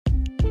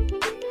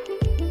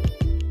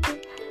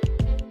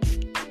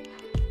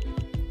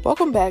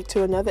Welcome back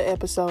to another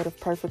episode of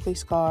Perfectly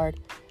Scarred.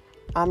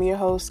 I'm your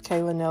host,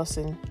 Kayla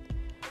Nelson,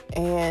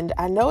 and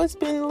I know it's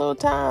been a little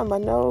time. I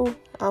know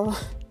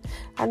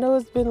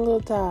it's been a little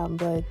time,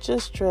 but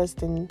just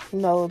trust and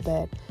know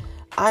that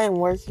I am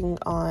working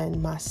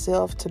on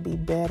myself to be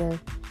better,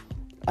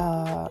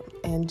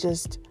 and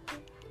just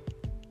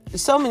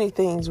so many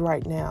things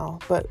right now.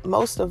 But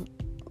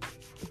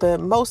the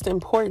most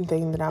important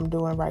thing that I'm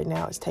doing right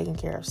now is taking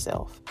care of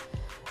self.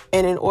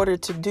 And in order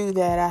to do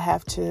that, I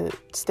have to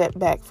step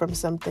back from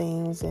some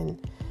things. And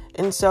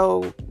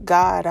so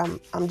God,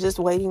 I'm just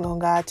waiting on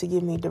God to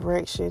give me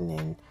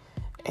direction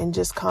and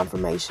just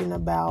confirmation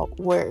about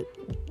where,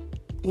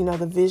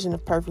 the vision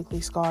of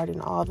Perfectly Scarred and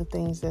all the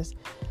things that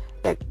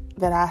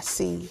I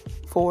see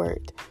for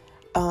it.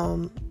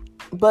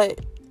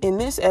 But in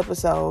this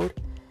episode,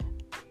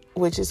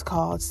 which is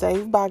called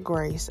Saved by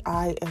Grace,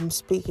 I am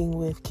speaking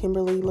with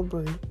Kimberly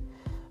Labrie.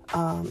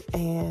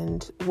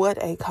 And what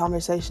a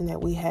conversation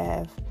that we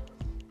have.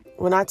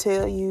 When I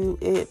tell you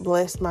it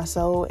blessed my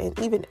soul, and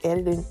even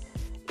editing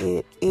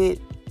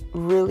it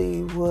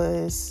really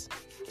was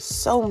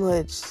so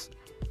much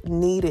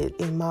needed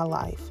in my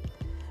life.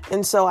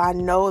 And so I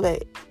know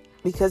that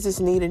because it's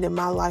needed in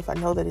my life, I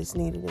know that it's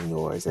needed in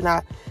yours. And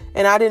I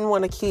didn't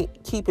want to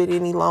keep it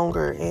any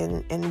longer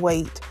and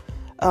wait.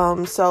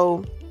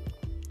 So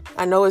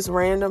I know it's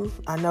random.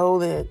 I know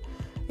that,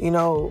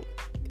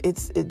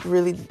 it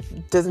really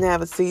doesn't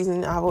have a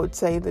season. I would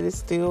say that it's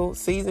still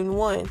season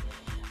 1.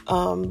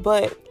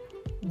 But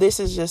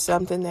this is just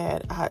something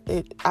that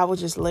I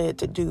was just led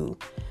to do.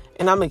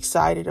 And I'm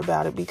excited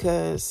about it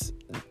because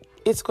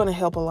it's going to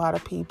help a lot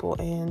of people.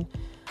 And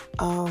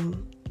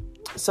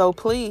so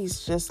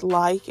please just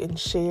like and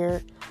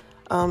share,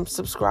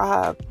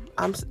 subscribe.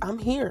 I'm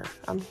here.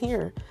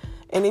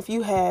 And if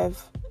you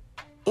have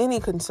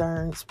any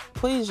concerns,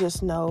 please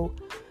just know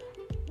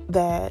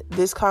that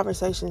this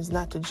conversation is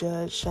not to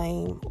judge,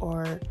 shame,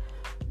 or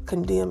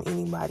condemn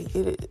anybody.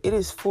 It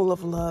is full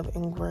of love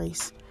and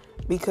grace,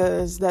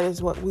 because that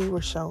is what we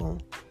were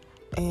shown,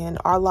 and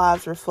our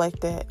lives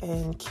reflect that.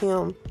 And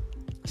Kim,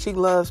 she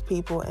loves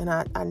people, and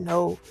I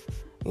know,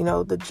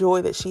 the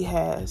joy that she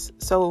has.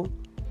 So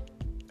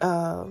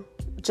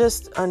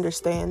just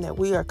understand that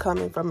we are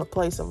coming from a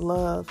place of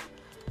love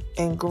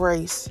and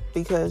grace,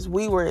 because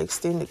we were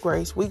extended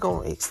grace. We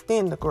gonna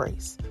extend the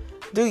grace.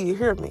 Do you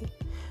hear me?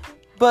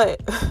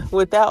 But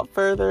without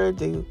further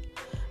ado,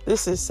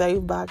 this is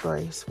Saved by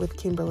Grace with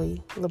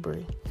Kimberly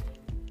Labrie.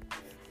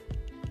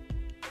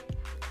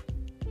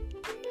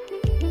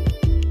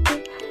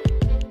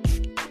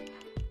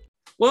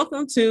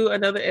 Welcome to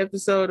another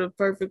episode of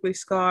Perfectly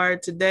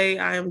Scarred. Today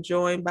I am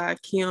joined by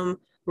Kim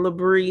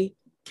Labrie.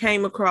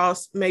 Came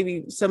across,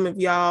 maybe some of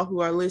y'all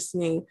who are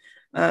listening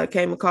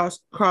came across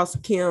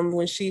Kim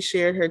when she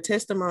shared her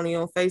testimony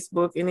on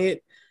Facebook, and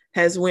it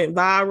has went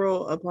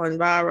viral upon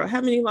viral. How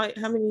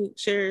many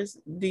shares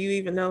do you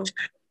even know?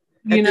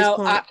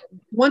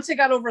 Once it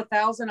got over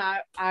 1,000,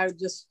 I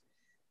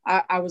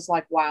was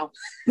like, wow.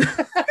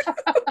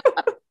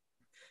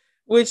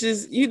 which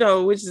is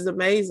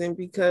amazing,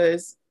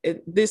 because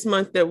this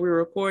month that we're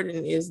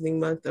recording is the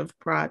month of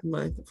Pride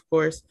Month, of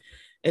course.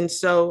 And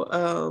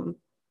so,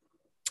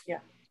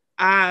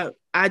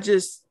 I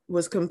just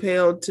was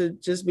compelled to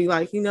just be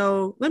like,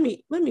 let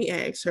me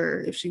ask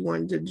her if she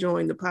wanted to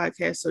join the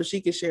podcast so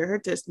she could share her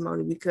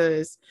testimony,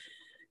 because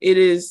it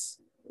is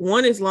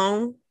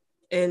long,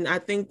 and I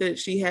think that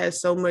she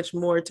has so much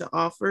more to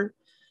offer.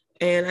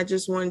 And I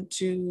just wanted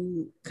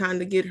to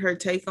kind of get her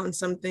take on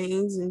some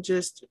things and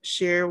just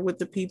share with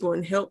the people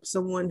and help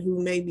someone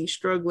who may be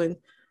struggling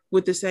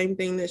with the same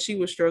thing that she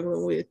was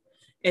struggling with,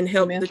 and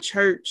help the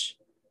church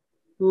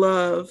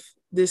love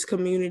this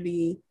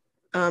community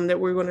that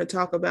we're going to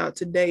talk about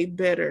today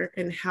better,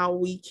 and how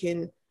we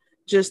can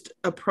just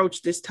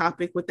approach this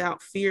topic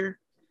without fear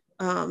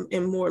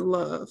and more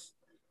love.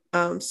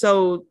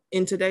 So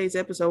in today's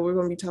episode, we're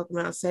going to be talking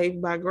about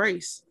Saved by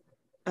Grace.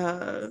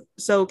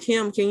 So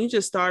Kim, can you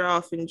just start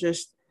off and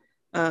just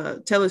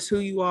tell us who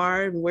you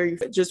are and where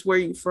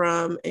you're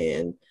from,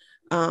 and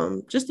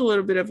just a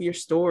little bit of your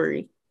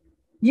story?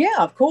 Yeah,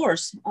 of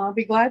course. I'll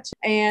be glad to.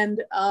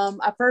 And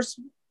I first,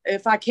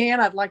 if I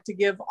can, I'd like to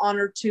give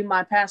honor to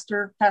my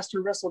pastor,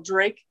 Pastor Russell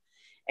Drake,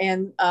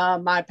 and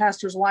my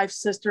pastor's wife's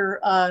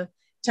sister,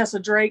 Tessa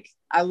Drake.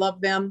 I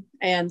love them,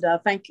 and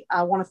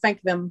I want to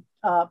thank them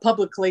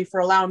publicly for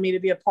allowing me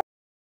to be a part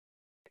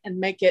and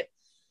make it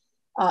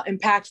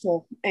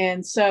impactful.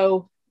 And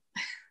so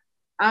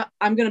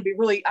I'm going to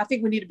be I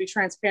think we need to be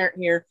transparent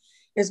here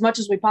as much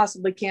as we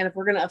possibly can if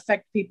we're going to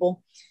affect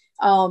people.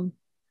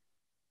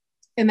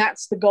 And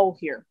that's the goal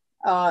here.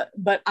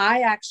 But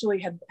I actually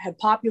had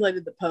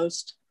populated the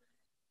post,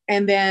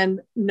 and then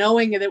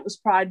knowing that it was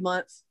Pride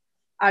Month,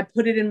 I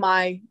put it in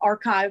my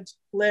archived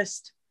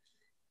list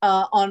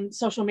on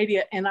social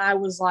media, and I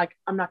was like,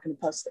 I'm not going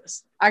to post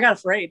this. I got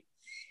afraid.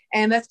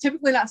 And that's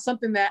typically not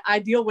something that I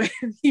deal with.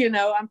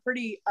 I'm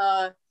pretty,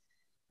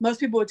 most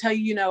people would tell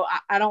you,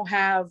 I don't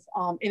have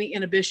any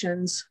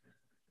inhibitions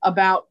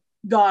about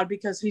God,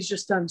 because he's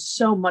just done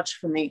so much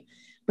for me.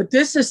 But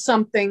this is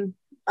something,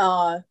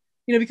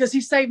 because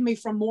he saved me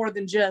from more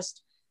than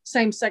just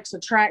same-sex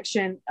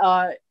attraction,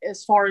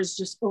 as far as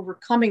just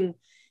overcoming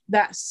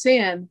that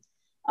sin.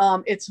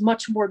 It's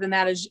much more than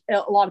that, as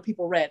a lot of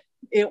people read.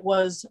 It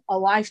was a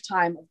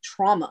lifetime of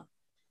trauma,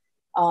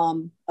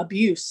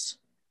 abuse,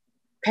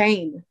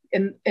 pain.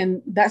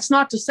 And that's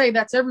not to say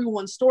that's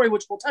everyone's story,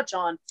 which we'll touch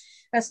on.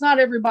 That's not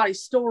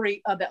everybody's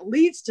story that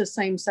leads to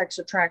same-sex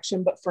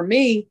attraction. But for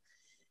me,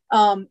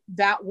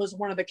 that was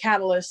one of the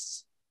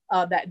catalysts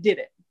that did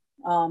it.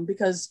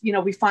 Because,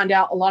 we find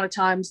out a lot of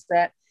times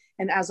that,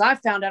 and as I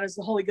found out, as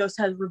the Holy Ghost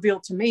has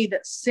revealed to me,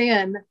 that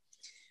sin,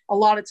 a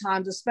lot of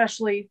times,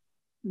 especially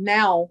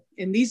now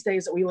in these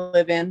days that we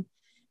live in,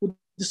 with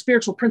the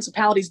spiritual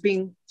principalities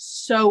being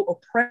so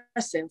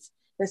oppressive,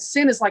 that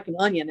sin is like an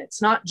onion.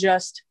 It's not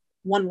just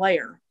one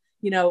layer.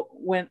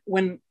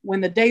 When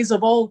the days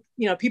of old,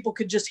 people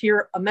could just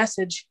hear a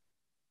message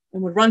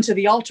and would run to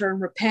the altar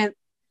and repent.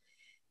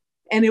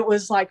 And it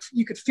was like,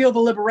 you could feel the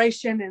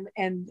liberation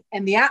and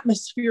the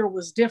atmosphere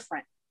was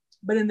different.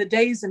 But in the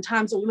days and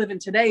times that we live in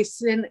today,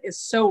 sin is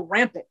so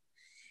rampant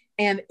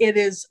and it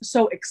is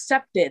so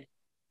accepted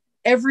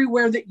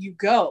everywhere that you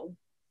go,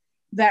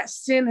 that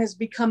sin has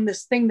become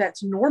this thing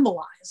that's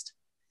normalized.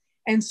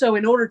 And so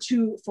in order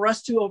for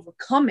us to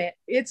overcome it,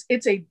 it's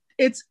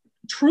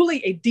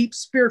truly a deep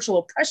spiritual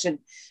oppression.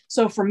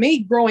 So for me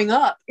growing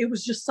up, it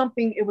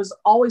was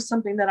always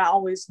something that I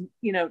always,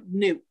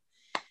 knew.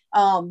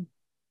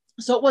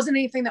 So it wasn't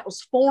anything that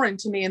was foreign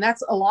to me. And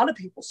that's a lot of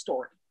people's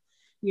story.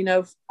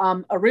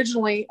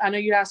 Originally, I know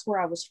you asked where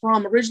I was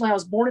from. Originally, I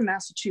was born in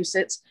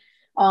Massachusetts,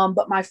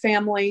 but my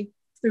family,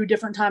 through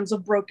different times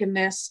of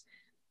brokenness,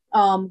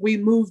 we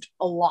moved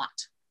a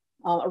lot.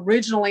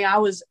 Originally, I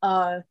was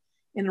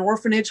in an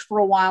orphanage for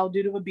a while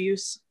due to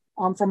abuse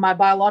from my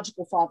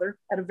biological father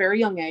at a very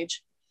young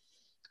age.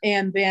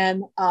 And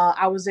then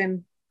I was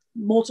in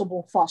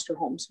multiple foster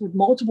homes with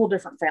multiple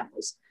different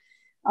families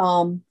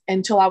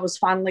until I was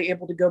finally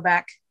able to go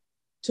back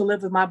to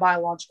live with my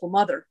biological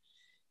mother.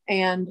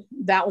 And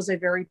that was a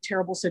very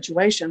terrible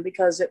situation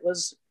because it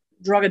was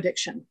drug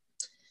addiction.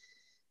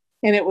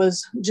 And it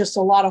was just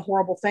a lot of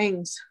horrible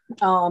things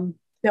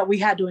that we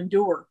had to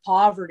endure.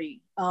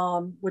 Poverty,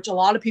 which a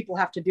lot of people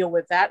have to deal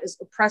with. That is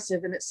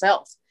oppressive in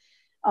itself.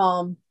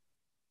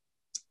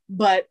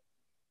 But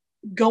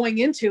going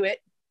into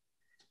it,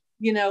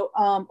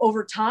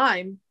 over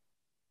time,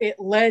 it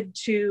led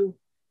to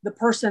the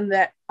person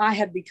that I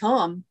had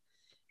become.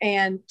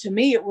 And to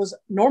me, it was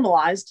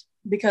normalized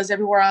because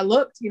everywhere I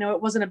looked,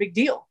 it wasn't a big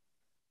deal.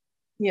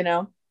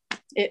 It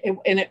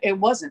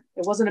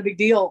wasn't a big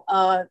deal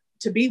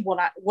to be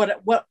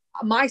what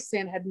my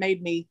sin had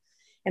made me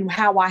and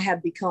how I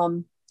had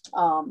become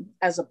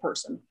as a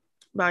person.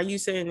 By you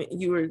saying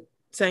you were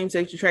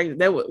same-sex attracted,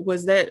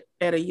 was that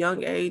at a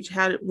young age?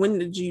 When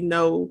did you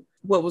know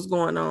what was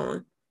going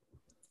on?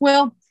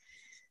 Well,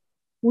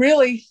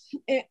 really,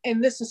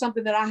 and this is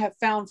something that I have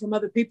found from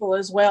other people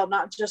as well,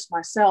 not just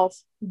myself,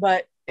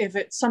 but if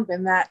it's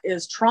something that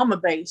is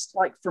trauma-based,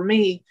 like for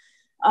me,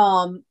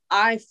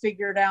 I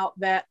figured out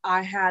that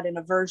I had an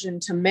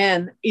aversion to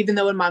men, even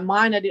though in my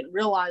mind I didn't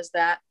realize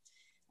that.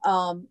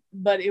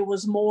 But it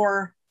was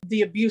more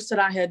the abuse that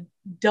I had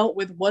dealt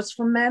with was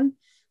from men.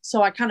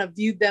 So I kind of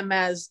viewed them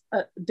as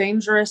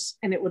dangerous,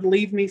 and it would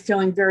leave me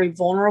feeling very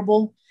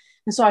vulnerable.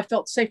 And so I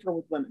felt safer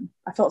with women.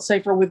 I felt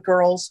safer with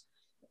girls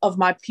of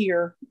my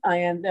peer.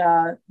 And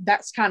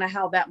that's kind of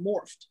how that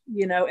morphed,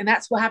 and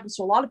that's what happens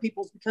to a lot of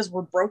people is because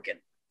we're broken.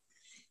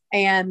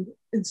 And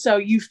so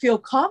you feel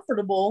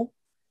comfortable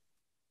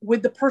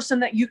with the person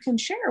that you can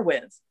share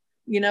with,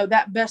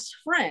 that best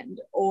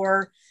friend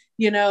or,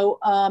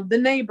 the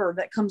neighbor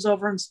that comes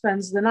over and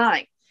spends the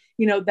night.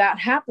 That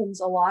happens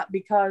a lot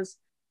because,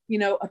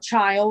 a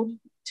child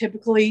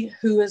typically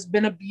who has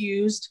been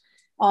abused.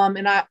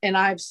 And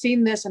I've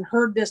seen this and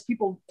heard this,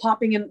 people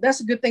popping in.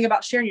 That's a good thing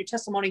about sharing your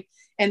testimony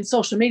and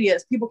social media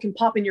is people can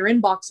pop in your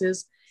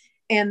inboxes.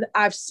 And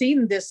I've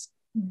seen this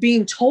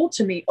being told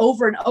to me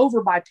over and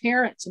over by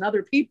parents and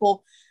other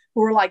people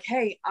who are like,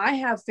 hey, I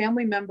have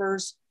family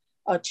members,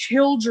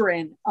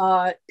 children,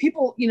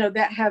 people,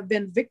 that have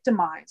been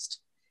victimized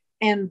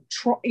and,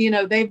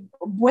 they've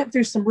went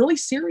through some really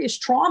serious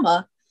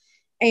trauma.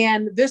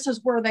 And this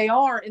is where they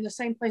are in the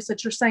same place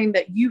that you're saying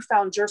that you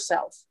found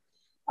yourself.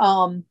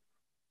 And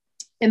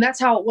that's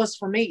how it was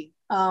for me.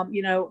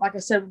 Like I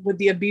said, with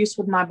the abuse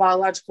with my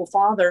biological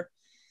father,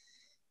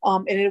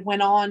 and it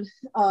went on,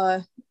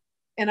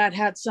 and I'd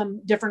had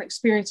some different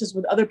experiences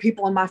with other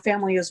people in my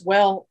family as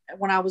well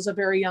when I was a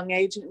very young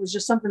age. And it was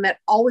just something that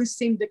always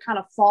seemed to kind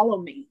of follow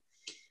me,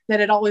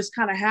 that it always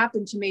kind of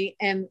happened to me.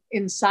 And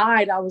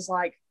inside I was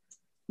like,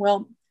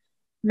 well,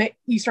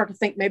 you start to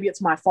think maybe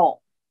it's my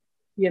fault,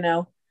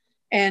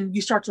 and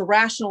you start to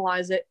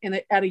rationalize it.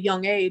 And at a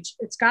young age,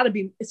 it's gotta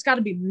be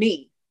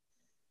me.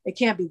 It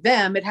can't be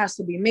them. It has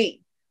to be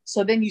me.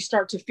 So then you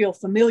start to feel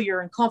familiar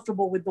and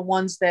comfortable with the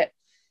ones that,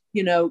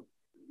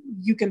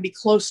 you can be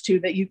close to,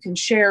 that you can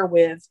share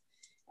with.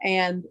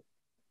 And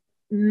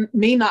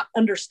me not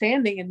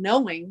understanding and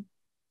knowing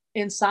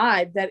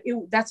inside that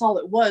that's all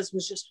it was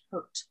just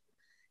hurt.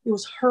 It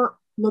was hurt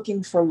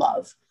looking for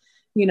love,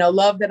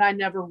 love that I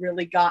never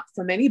really got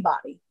from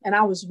anybody. And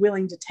I was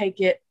willing to take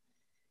it,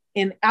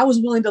 and I was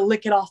willing to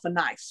lick it off a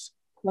knife.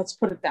 Let's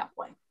put it that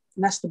way.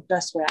 And that's the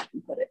best way I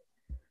can put it.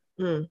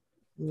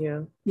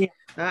 Yeah. Yeah.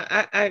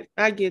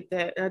 I get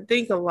that. I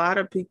think a lot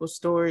of people's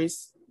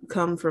stories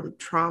come from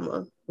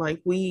trauma.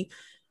 Like we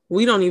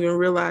don't even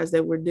realize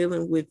that we're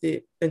dealing with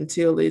it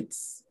until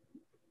it's,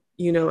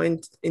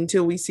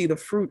 until we see the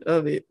fruit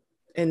of it.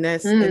 And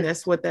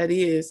that's what that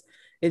is.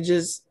 It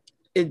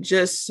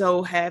just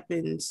so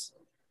happens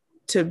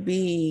to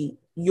be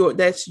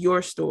that's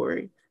your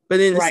story.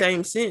 But in the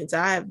same sense,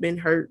 I have been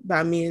hurt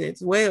by men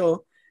as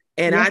well.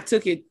 And I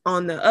took it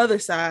on the other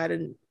side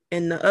and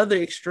the other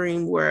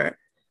extreme where,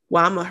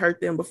 well, I'm gonna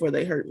hurt them before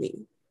they hurt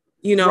me.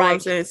 You know what I'm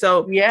saying?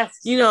 So, yes,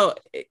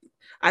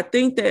 I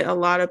think that a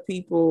lot of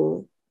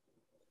people,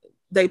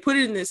 they put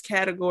it in this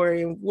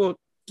category, and we'll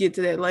get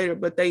to that later,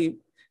 but they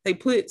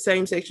put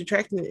same-sex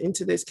attraction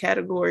into this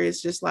category.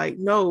 It's just like,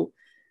 no,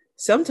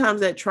 sometimes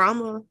that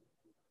trauma,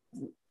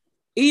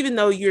 even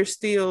though you're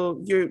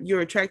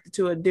attracted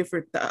to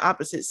the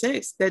opposite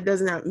sex, that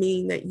does not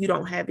mean that you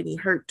don't have any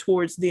hurt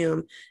towards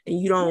them,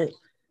 and you don't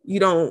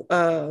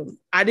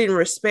I didn't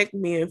respect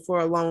men for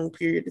a long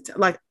period of time.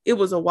 Like, it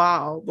was a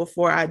while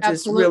before I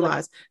just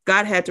realized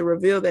God had to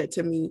reveal that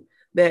to me,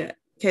 that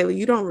Kayla,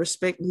 you don't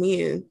respect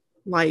men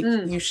like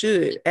you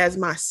should as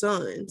my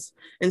sons.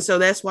 And so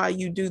that's why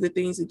you do the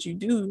things that you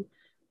do,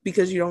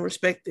 because you don't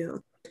respect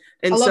them.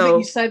 And I love that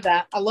you said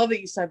that. I love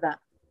that you said that.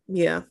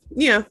 Yeah.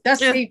 That's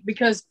deep,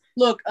 because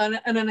look,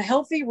 an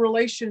unhealthy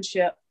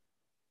relationship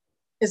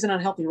is an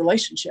unhealthy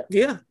relationship.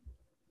 Yeah.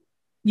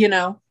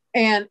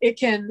 And it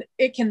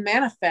can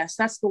manifest.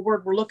 That's the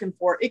word we're looking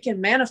for. It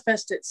can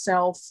manifest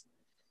itself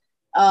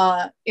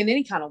in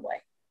any kind of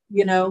way,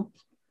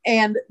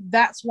 and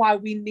that's why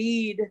we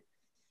need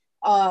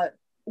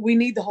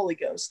the Holy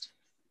Ghost.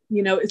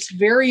 It's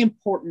very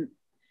important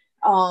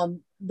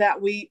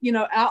that we,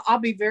 I'll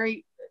be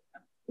very,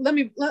 let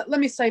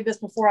me say this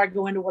before I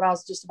go into what I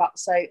was just about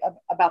to say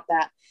about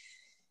that.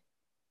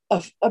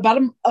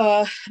 About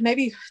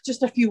maybe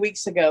just a few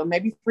weeks ago,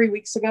 maybe 3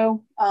 weeks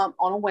ago, on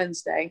a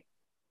Wednesday,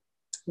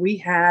 we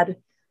had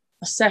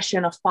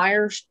a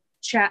fire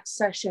chat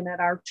session at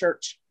our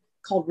church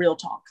called Real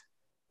Talk.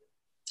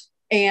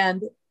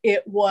 And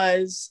it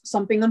was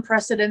something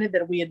unprecedented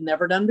that we had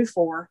never done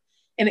before.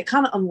 And it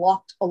kind of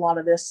unlocked a lot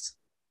of this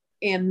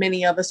in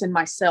many of us, and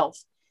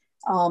myself.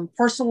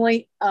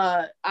 Personally,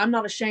 I'm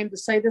not ashamed to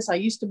say this. I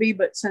used to be,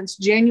 but since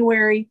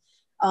January,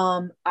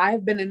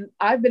 I've been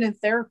in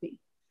therapy,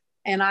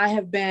 and I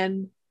have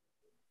been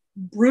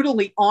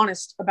brutally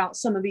honest about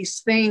some of these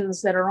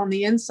things that are on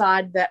the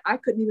inside that I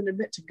couldn't even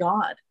admit to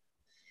God.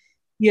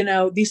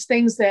 These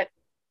things that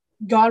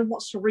God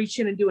wants to reach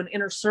in and do an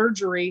inner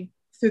surgery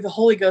through the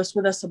Holy Ghost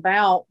with us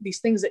about, these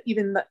things that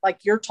even like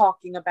you're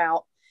talking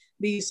about,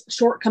 these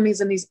shortcomings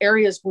in these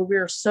areas where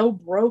we're so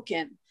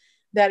broken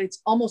that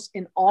it's almost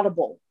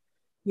inaudible,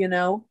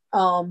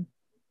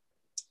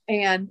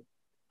 and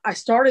I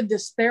started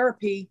this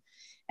therapy.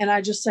 And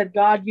I just said,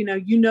 God, you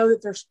know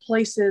that there's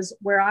places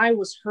where I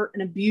was hurt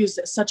and abused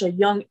at such a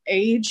young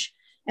age.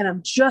 And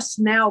I'm just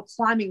now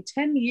climbing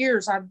 10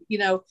 years. I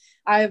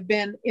have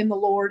been in the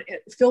Lord,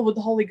 filled with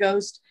the Holy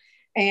Ghost,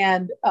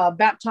 and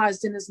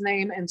baptized in his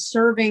name and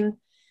serving.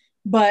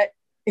 But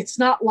it's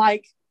not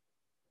like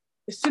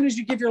as soon as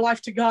you give your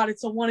life to God,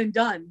 it's a one and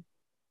done.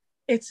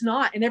 It's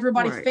not. And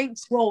everybody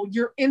thinks, well,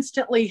 you're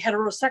instantly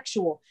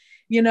heterosexual.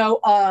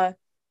 A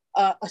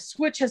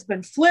switch has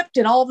been flipped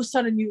and all of a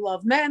sudden you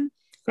love men.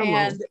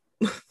 And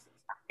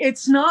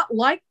it's not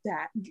like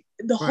that.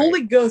 The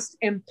Holy Ghost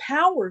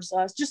empowers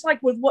us, just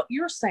like with what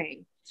you're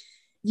saying.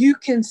 You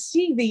can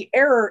see the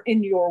error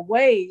in your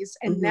ways,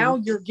 and now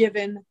you're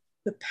given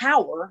the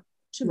power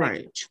to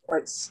make a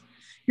choice.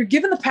 You're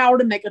given the power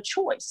to make a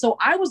choice. So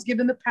I was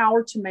given the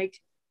power to make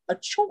a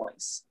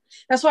choice.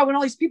 That's why when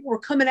all these people were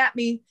coming at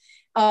me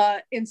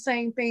and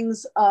saying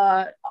things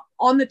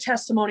on the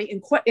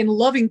testimony in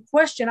loving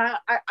question,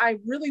 I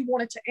really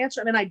wanted to answer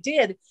them, and I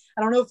did.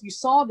 I don't know if you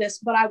saw this,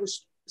 but I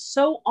was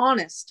so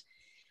honest.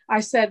 I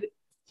said,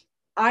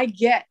 I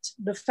get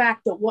the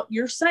fact that what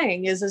you're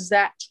saying is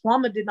that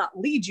trauma did not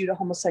lead you to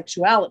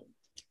homosexuality.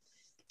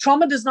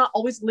 Trauma does not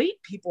always lead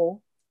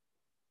people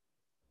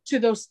to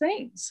those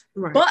things,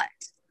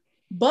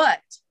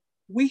 but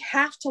we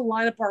have to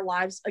line up our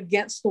lives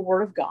against the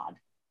Word of God.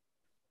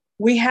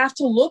 We have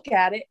to look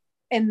at it,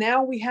 and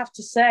now we have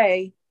to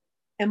say,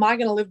 am I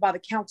going to live by the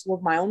counsel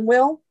of my own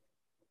will,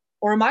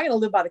 or am I going to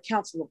live by the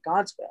counsel of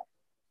God's will?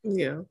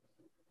 Yeah.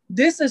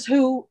 This is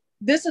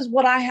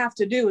what I have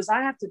to do, is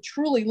I have to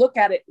truly look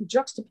at it and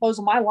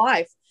juxtapose my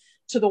life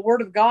to the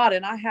Word of God.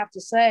 And I have to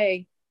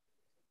say,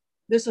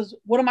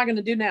 what am I going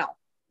to do now?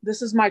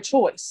 This is my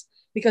choice.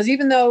 Because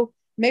even though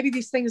maybe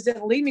these things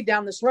didn't lead me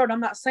down this road, I'm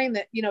not saying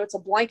that, it's a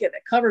blanket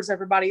that covers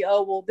everybody.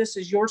 Oh, well, this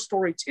is your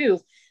story too.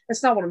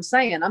 That's not what I'm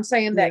saying. I'm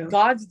saying that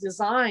God's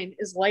design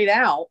is laid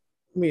out.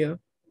 Yeah.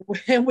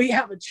 and we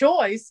have a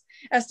choice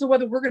as to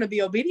whether we're going to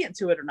be obedient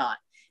to it or not.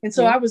 And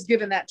so I was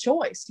given that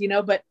choice, you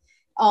know, but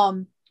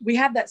we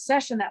had that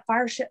session,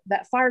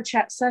 that fire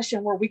chat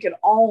session where we could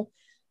all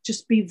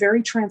just be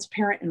very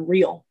transparent and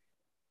real.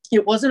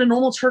 It wasn't a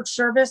normal church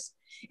service.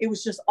 It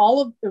was just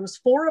it was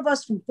 4 of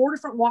us from 4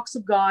 different walks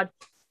of God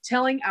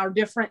telling our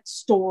different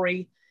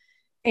story.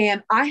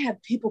 And I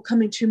had people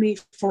coming to me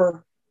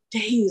for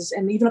days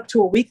and even up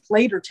to a week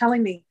later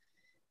telling me,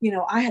 you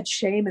know, I had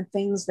shame and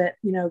things that,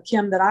 you know,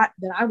 Kim, that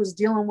I was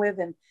dealing with.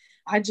 And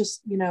I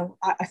just, you know,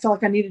 I felt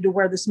like I needed to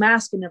wear this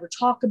mask and never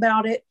talk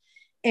about it.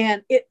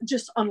 And it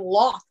just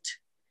unlocked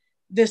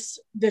this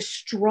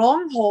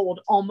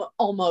stronghold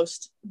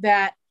almost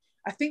that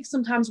I think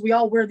sometimes we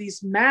all wear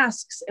these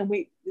masks, and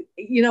we,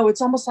 you know,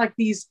 it's almost like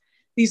these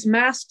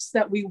masks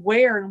that we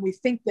wear, and we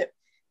think that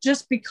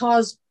just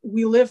because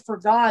we live for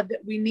God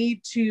that we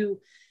need to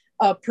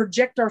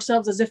project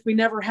ourselves as if we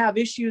never have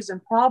issues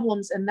and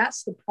problems. And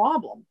that's the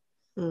problem.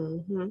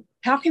 Mm-hmm.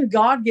 How can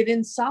God get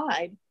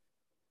inside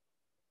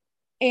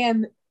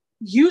and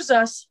use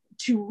us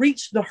to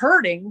reach the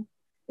hurting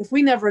if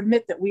we never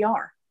admit that we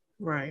are?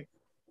 Right.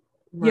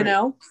 You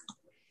know,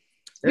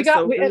 at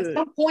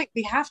some point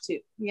we have to,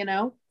 you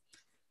know.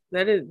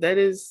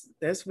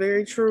 That's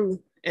very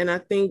true. And I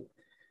think,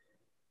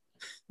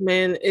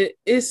 man,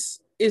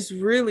 it's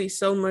really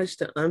so much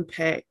to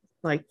unpack.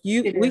 Like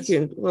we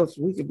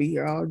could be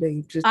here all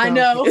day. Just I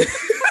know.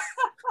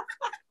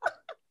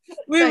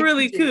 We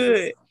really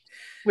could.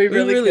 We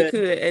really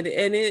could. And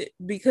it,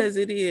 because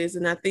it is.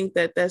 And I think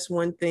that's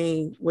one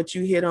thing, what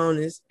you hit on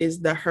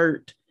is the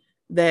hurt,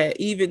 that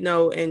even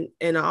though,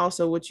 and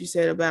also what you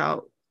said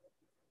about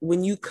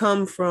when you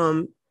come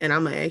from, and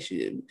I'm going to ask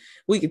you,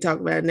 we can talk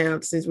about it now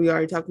since we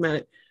already talked about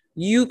it,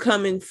 you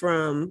coming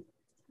from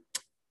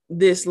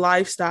this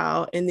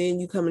lifestyle and then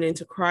you coming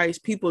into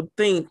Christ, people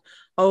think,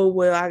 oh,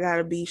 well, I got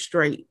to be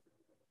straight.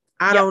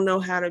 I don't know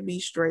how to be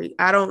straight.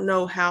 I don't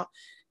know how.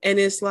 And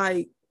it's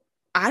like,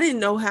 I didn't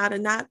know how to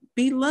not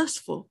be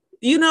lustful.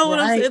 You know what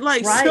I'm saying?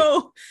 Like,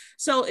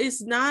 so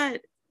it's not,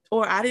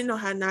 or I didn't know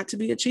how not to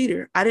be a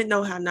cheater. I didn't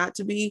know how not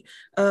to be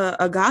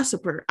a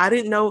gossiper. I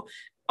didn't know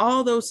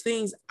all those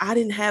things. I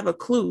didn't have a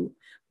clue,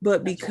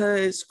 but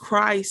because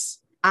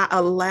Christ, I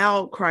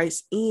allowed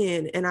Christ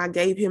in and I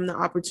gave him the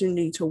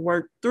opportunity to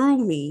work through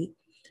me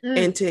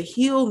and to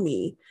heal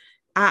me.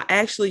 I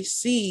actually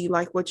see,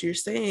 like what you're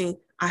saying,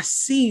 I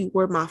see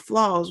where my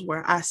flaws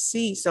were. I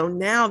see. So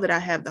now that I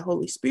have the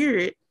Holy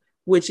Spirit,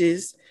 which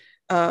is,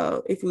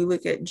 if we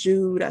look at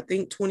Jude, I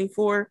think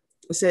 24,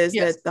 it says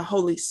that the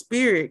Holy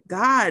Spirit,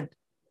 God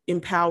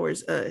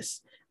empowers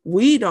us.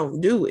 We don't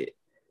do it.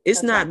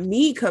 It's not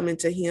me coming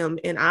to him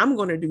and I'm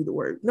going to do the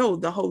work. No,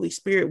 the Holy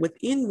Spirit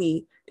within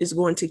me is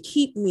going to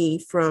keep me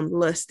from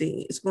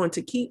lusting. It's going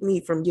to keep me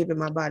from giving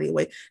my body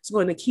away. It's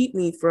going to keep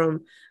me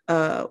from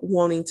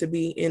wanting to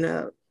be in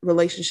a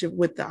relationship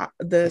with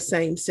the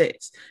same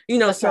sex. You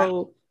know,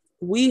 so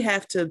we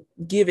have to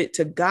give it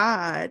to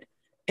God,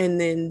 and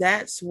then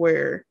that's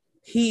where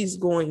he's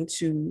going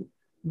to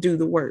do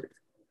the work.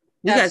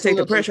 We got to take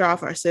the pressure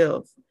off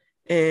ourselves.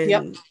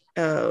 And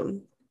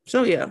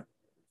so, yeah.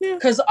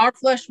 Because our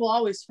flesh will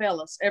always fail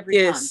us every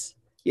time.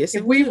 Yes.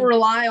 If we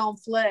rely on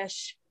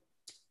flesh,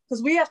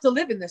 because we have to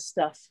live in this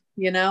stuff,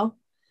 you know?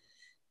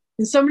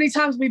 And so many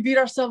times we beat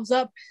ourselves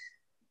up,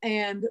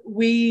 and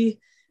we,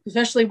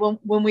 especially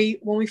when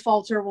we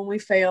falter, when we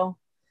fail,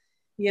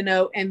 you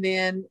know, and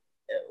then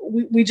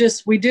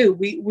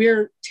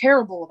we're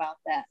terrible about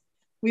that.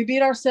 We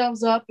beat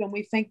ourselves up and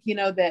we think, you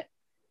know,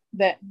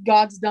 that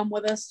God's done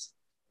with us.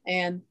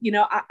 And, you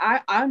know,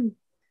 I'm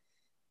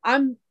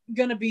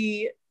going to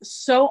be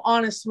so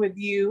honest with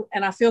you,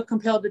 and I feel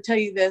compelled to tell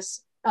you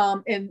this.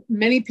 And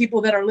many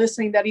people that are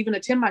listening that even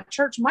attend my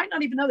church might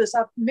not even know this.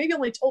 I've maybe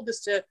only told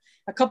this to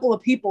a couple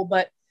of people,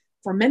 but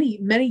for many,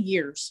 many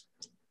years,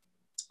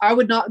 I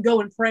would not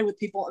go and pray with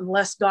people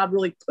unless God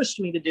really pushed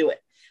me to do it.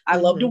 I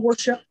love to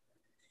worship.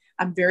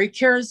 I'm very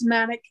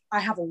charismatic. I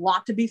have a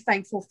lot to be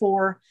thankful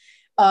for.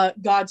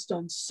 God's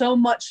done so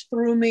much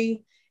through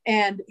me.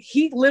 And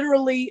he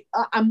literally,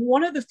 I'm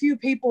one of the few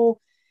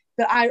people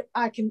that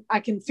I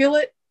can feel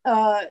it.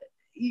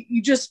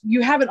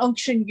 You have an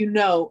unction, you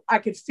know. I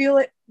could feel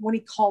it when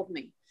he called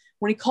me.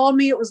 When he called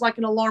me, it was like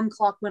an alarm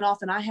clock went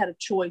off and I had a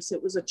choice.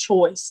 It was a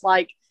choice.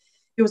 Like,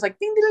 it was like,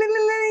 ding, ding, ding,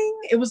 ding, ding.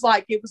 It was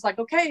like,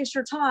 okay, it's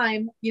your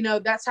time. You know,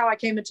 that's how I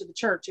came into the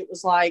church. It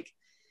was like,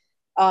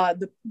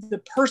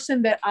 the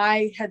person that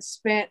I had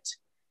spent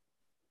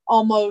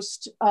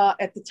almost,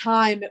 at the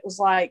time, it was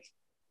like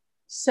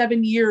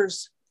 7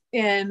 years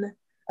in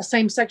a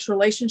same-sex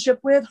relationship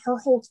with, her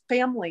whole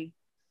family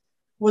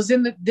was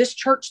in this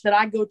church that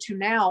I go to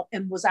now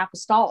and was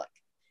apostolic.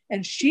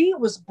 And she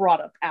was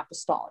brought up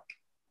apostolic.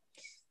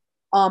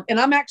 And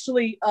I'm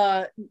actually,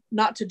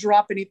 not to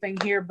drop anything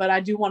here, but I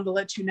do want to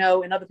let you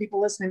know, and other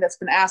people listening that's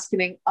been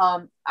asking,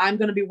 I'm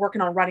going to be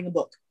working on writing a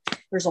book.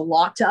 There's a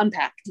lot to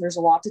unpack. There's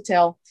a lot to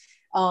tell.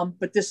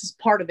 But this is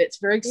part of it. It's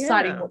very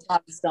exciting what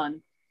God has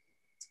done.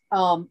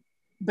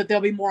 But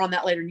there'll be more on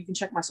that later. And you can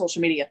check my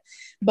social media.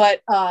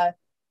 But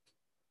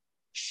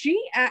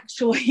she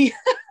actually,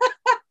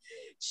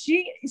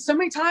 so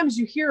many times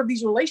you hear of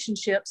these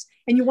relationships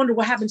and you wonder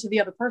what happened to the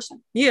other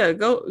person.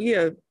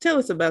 Tell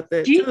us about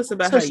that. Tell us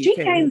about how you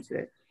came into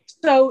it.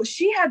 So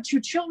she had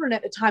 2 children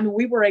at the time, and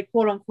we were a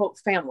quote unquote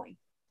family.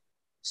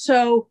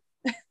 So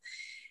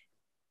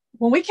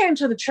when we came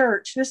to the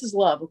church, this is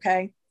love,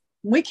 okay?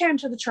 When we came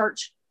to the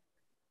church,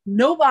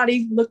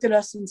 nobody looked at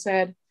us and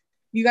said,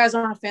 you guys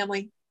aren't a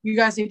family. You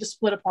guys need to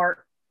split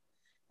apart.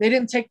 They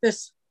didn't take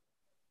this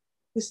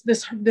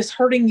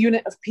hurting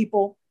unit of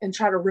people and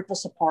try to rip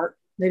us apart.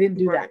 They didn't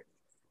do that.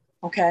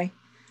 Okay.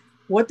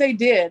 What they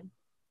did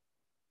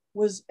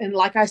was, and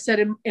like I said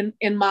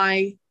in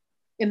my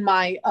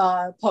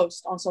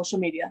post on social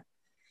media,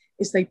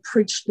 is they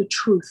preached the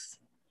truth.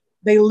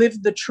 They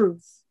lived the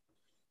truth.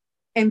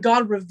 And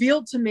God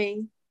revealed to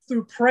me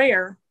through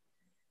prayer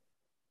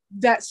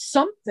that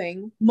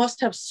something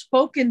must have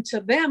spoken to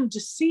them to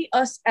see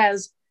us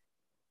as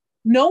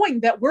knowing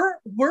that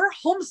we're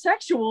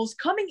homosexuals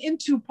coming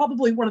into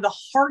probably one of the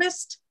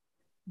hardest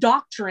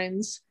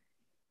doctrines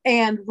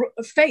and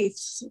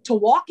faiths to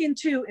walk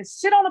into and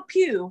sit on a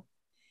pew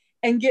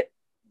and get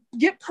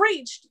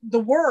preached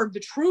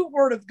the true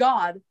word of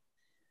God,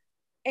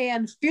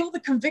 and feel the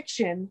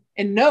conviction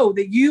and know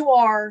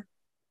that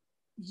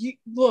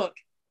look,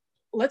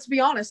 let's be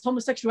honest,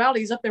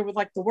 homosexuality is up there with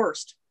like the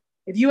worst.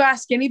 If you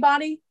ask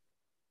anybody,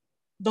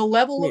 the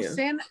level of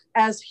sin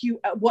as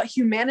what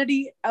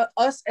humanity,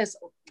 us as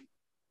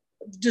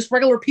just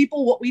regular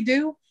people, what we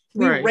do,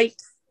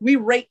 we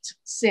rate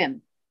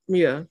sin.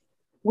 Yeah,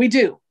 we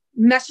do.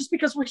 And that's just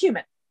because we're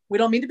human. We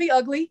don't mean to be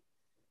ugly,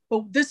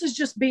 but this is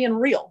just being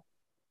real.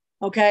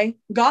 Okay.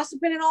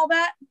 Gossiping and all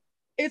that,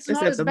 it's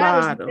not as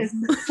bad as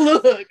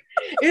look,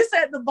 it's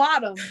at the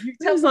bottom. You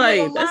tell me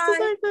like that's the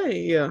same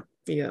thing.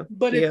 Yeah.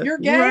 But if you're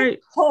gay,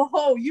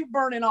 you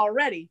burning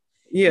already.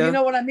 Yeah. You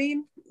know what I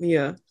mean?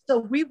 Yeah. So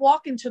we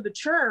walk into the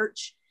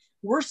church,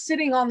 we're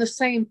sitting on the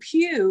same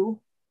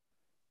pew,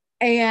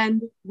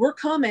 and we're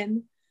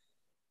coming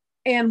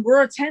and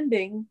we're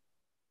attending,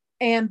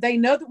 and they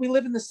know that we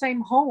live in the same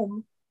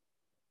home.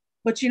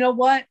 But you know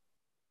what?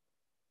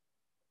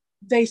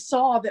 They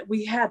saw that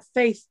we had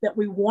faith, that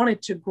we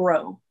wanted to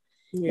grow.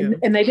 Yeah.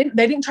 And they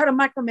didn't try to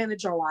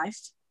micromanage our life.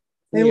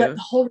 They let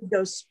the Holy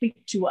Ghost speak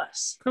to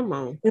us. Come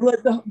on. They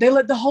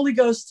let the Holy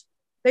Ghost,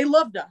 they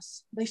loved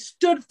us. They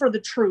stood for the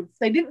truth.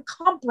 They didn't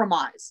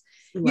compromise,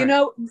 you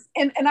know,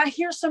 and I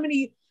hear so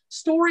many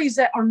stories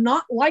that are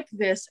not like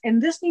this.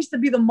 And this needs to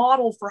be the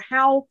model for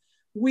how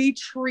we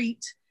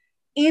treat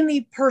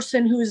any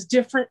person who is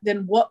different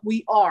than what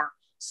we are.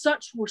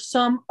 Such were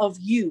some of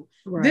you.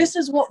 Right. This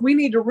is what we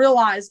need to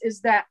realize,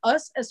 is that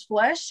us as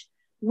flesh,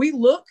 we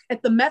look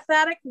at the meth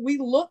addict, we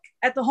look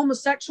at the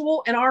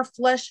homosexual, and our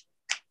flesh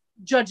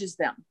judges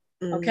them.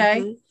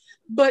 Okay. Mm-hmm.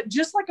 But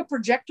just like a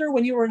projector,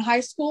 when you were in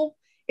high school,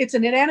 it's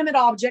an inanimate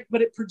object,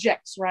 but it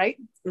projects, right?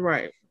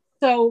 Right.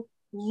 So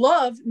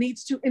love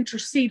needs to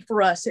intercede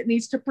for us. It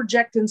needs to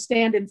project and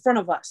stand in front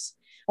of us.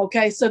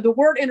 Okay. So the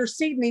word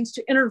intercede means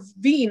to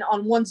intervene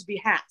on one's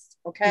behalf.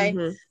 Okay.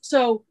 Mm-hmm.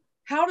 So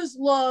how does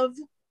love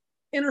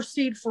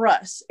intercede for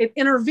us? It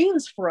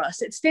intervenes for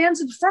us. It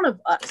stands in front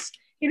of us.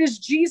 It is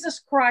Jesus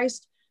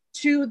Christ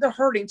to the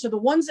hurting, to the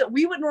ones that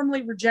we would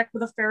normally reject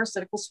with a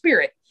pharisaical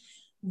spirit.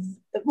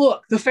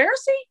 Look, the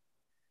Pharisee,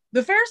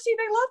 they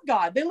love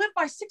God. They live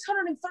by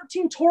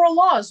 613 Torah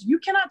laws. You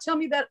cannot tell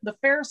me that the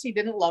Pharisee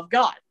didn't love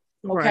God.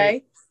 Okay.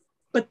 Right.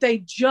 But they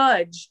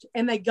judged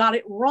and they got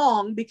it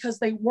wrong because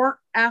they weren't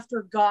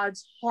after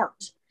God's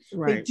heart.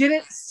 Right. They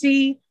didn't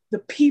see the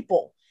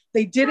people.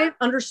 They didn't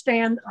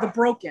understand the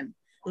broken.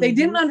 They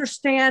didn't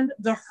understand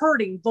the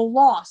hurting, the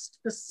lost,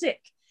 the sick.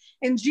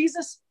 And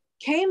Jesus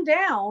came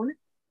down.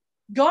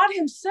 God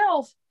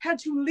himself had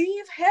to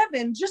leave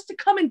heaven just to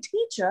come and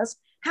teach us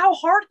how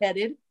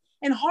hard-headed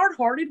and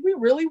hard-hearted we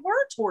really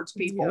were towards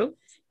people. Yep.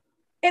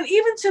 And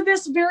even to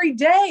this very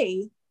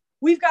day,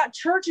 we've got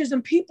churches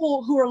and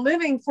people who are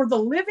living for the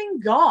living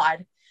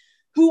God,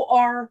 who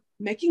are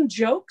making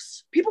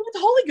jokes, people with the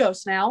Holy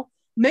Ghost now,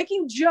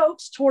 making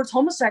jokes towards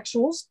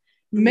homosexuals,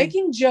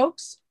 making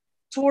jokes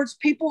towards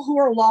people who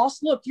are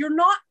lost. Look, you're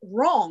not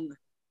wrong.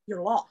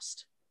 You're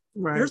lost.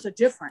 Right. There's a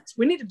difference.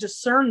 We need to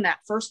discern that,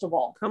 first of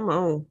all. Come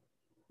on.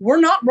 We're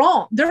not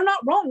wrong. They're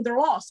not wrong. They're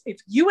lost. If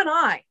you and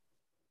I,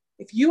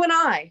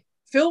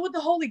 filled with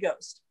the Holy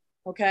Ghost,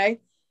 okay,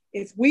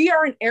 if we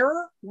are in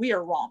error, we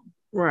are wrong.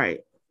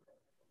 Right.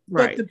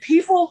 But the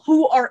people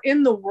who are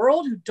in the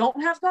world who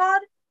don't have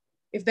God,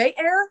 if they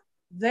err,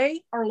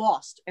 they are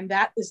lost. And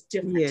that is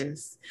different.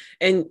 Yes.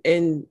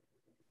 And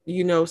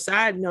you know,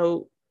 side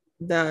note,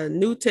 the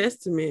New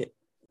Testament,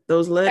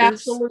 those letters,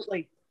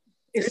 absolutely,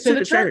 it's to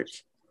the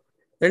church.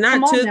 They're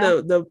not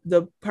to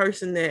the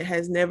person that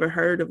has never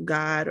heard of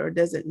God or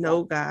doesn't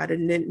know God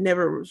and then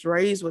never was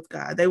raised with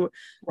God.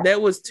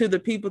 That was to the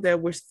people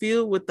that were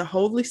filled with the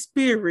Holy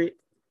Spirit.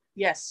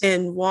 Yes.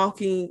 And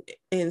walking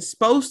and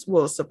supposed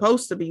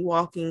to be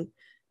walking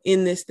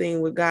in this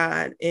thing with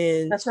God.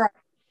 And that's right.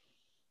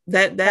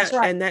 That's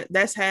right. And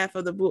that's half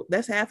of the book.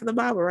 That's half of the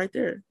Bible right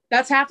there.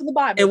 That's half of the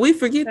Bible. And we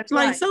forget, that's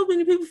like right. So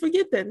many people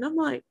forget that. And I'm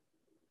like,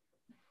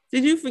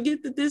 did you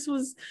forget that this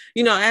was,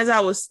 as I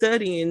was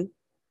studying,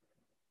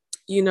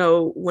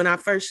 when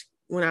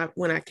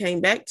I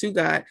came back to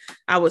God,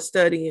 I was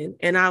studying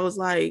and I was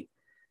like,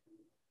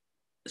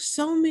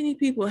 so many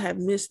people have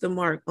missed the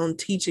mark on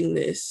teaching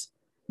this,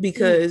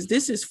 because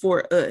this is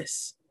for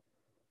us.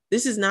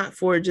 This is not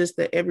for just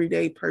the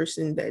everyday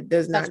person that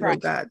does not know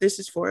God. This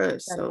is for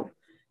us. So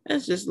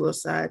that's just a little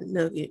side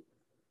nugget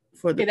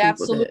for the people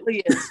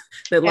absolutely that, is.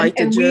 that like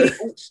to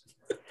judge.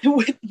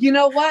 You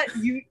know what?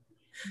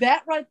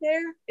 That right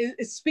there,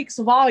 it speaks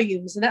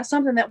volumes. And that's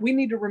something that we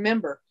need to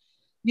remember.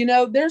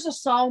 There's a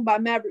song by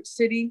Maverick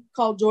City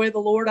called Joy of the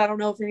Lord. I don't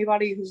know if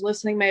anybody who's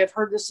listening may have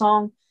heard this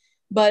song,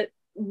 but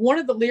one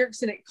of the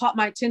lyrics in it caught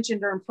my attention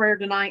during prayer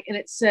tonight. And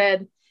it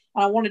said,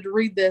 I wanted to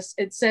read this.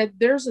 It said,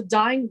 there's a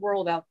dying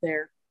world out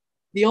there.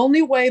 The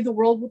only way the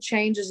world will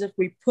change is if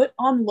we put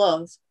on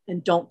love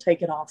and don't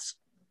take it off.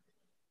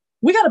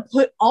 We got to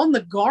put on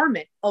the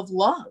garment of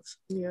love.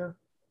 Yeah.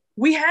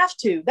 We have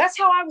to. That's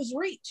how I was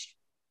reached.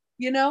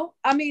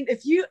 I mean,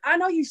 I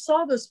know you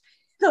saw those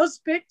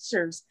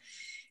pictures.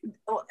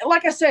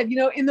 Like I said,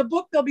 in the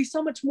book, there'll be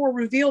so much more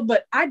revealed,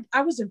 but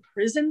I was in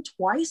prison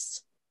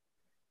twice,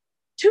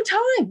 2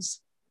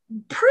 times.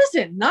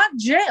 Prison, not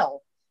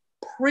jail,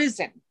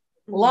 prison.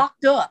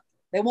 Locked up.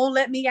 They won't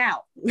let me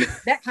out.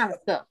 That kind of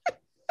stuff.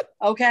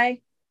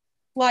 Okay.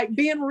 Like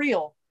being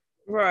real.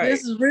 Right.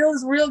 This is real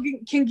as real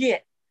can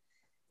get.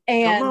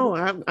 And come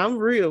on, I'm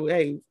real.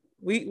 Hey,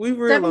 we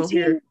real on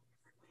here.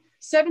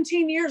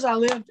 17 years I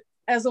lived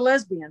as a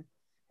lesbian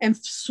and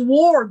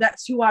swore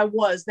that's who I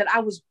was, that I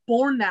was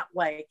born that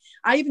way.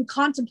 I even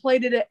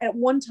contemplated it at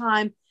one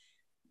time.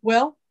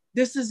 Well,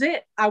 this is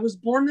it. I was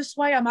born this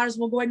way. I might as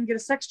well go ahead and get a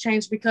sex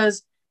change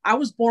because I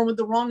was born with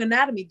the wrong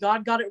anatomy.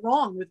 God got it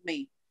wrong with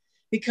me,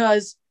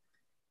 because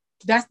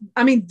that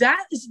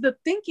is the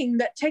thinking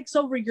that takes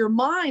over your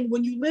mind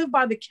when you live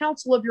by the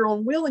counsel of your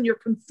own will and you're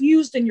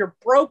confused and you're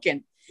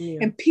broken. Yeah.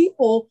 And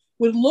people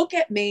would look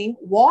at me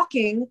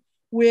walking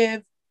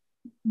with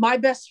my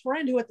best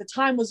friend, who at the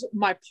time was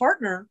my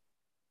partner,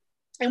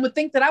 and would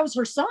think that I was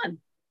her son.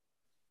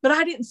 But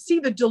I didn't see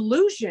the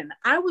delusion.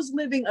 I was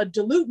living a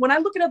delusion. When I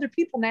look at other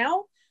people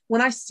now,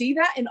 when I see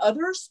that in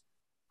others,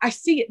 I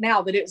see it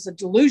now that it's a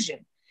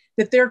delusion,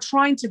 that they're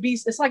trying to be.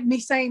 It's like me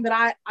saying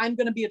that I'm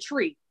going to be a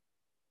tree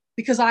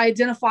because I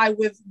identify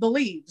with the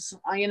leaves.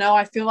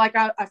 I feel like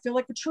I feel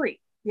like a tree.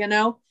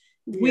 Yeah.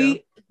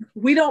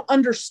 We don't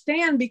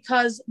understand,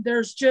 because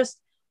there's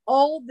just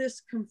all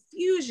this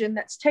confusion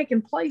that's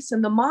taken place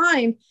in the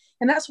mind,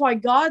 and that's why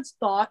God's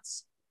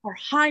thoughts are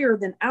higher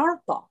than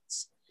our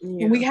thoughts,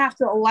 and we have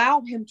to allow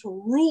Him to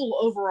rule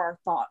over our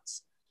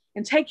thoughts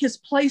and take His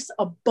place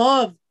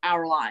above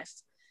our life.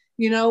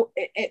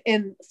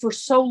 And for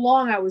so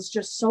long, I was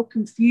just so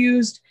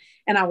confused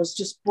and I was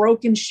just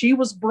broken. She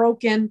was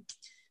broken.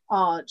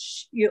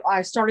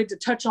 I started to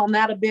touch on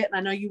that a bit. And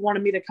I know you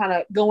wanted me to kind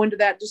of go into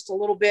that just a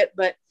little bit,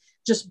 but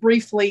just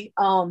briefly,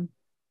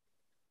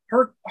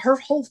 her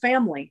whole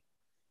family,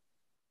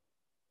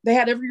 they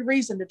had every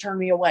reason to turn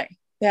me away.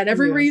 They had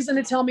every reason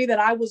to tell me that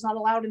I was not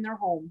allowed in their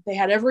home. They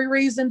had every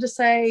reason to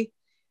say,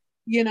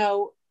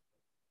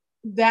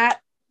 that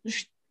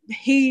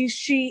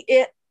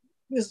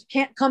it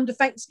can't come to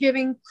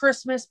Thanksgiving,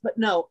 Christmas, but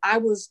no, I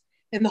was,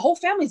 and the whole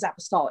family's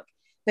apostolic.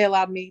 They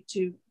allowed me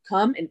to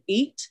come and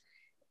eat,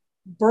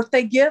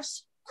 birthday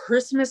gifts,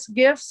 Christmas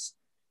gifts,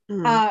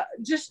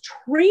 just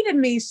treated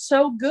me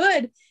so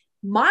good.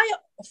 My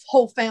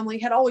whole family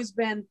had always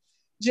been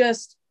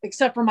just,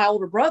 except for my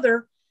older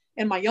brother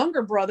and my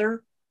younger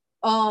brother,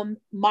 the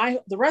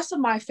rest of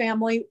my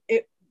family,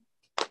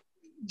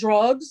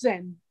 drugs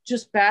and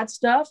just bad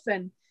stuff.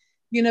 And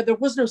there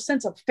was no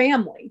sense of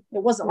family.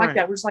 It wasn't like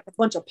that. We're just like a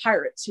bunch of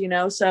pirates,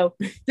 So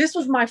this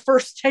was my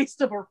first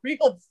taste of a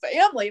real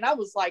family. And I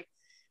was like,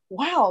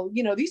 wow,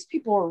 these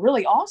people are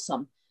really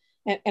awesome.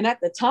 And at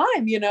the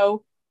time,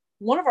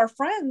 one of our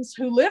friends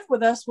who lived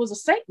with us was a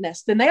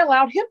Satanist, and they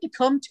allowed him to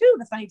come too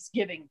to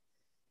Thanksgiving.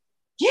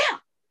 Yeah,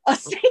 a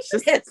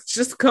Satanist.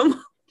 Just come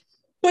on.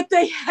 But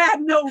they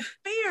had no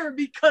fear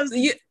because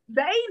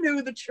they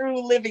knew the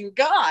true living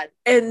God.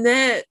 And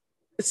that,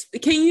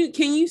 can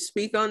you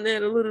speak on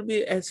that a little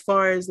bit, as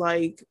far as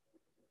like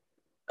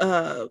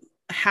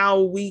how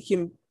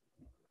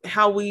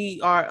we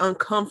are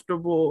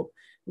uncomfortable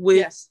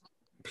with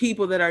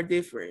people that are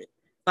different,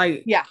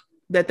 like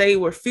that they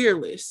were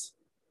fearless.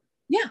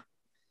 Yeah.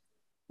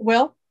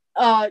 Well,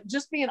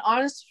 just being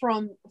honest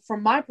from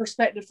my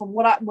perspective, from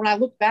when I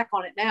look back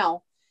on it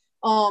now,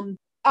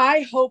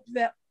 I hope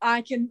that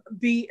I can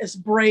be as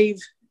brave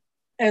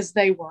as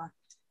they were.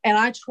 And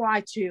I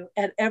try to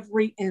at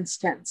every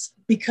instance,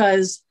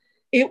 because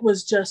it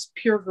was just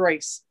pure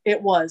grace.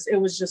 It was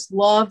just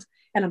love.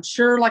 And I'm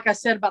sure, like I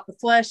said about the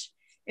flesh,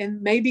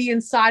 and maybe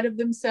inside of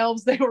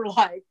themselves, they were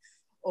like,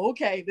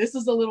 okay, this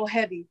is a little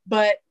heavy.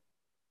 But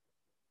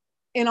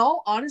in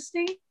all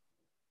honesty,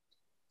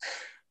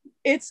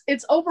 it's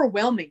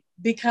overwhelming,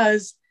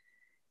 because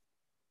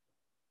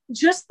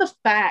just the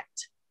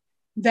fact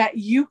that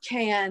you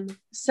can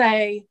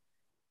say,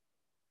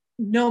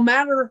 no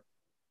matter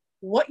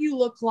what you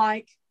look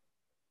like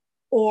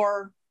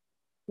or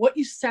what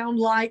you sound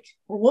like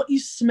or what you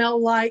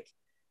smell like,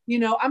 you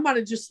know, I might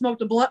have just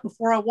smoked a blunt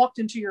before I walked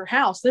into your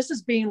house. This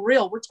is being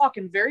real. We're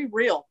talking very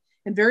real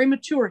and very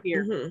mature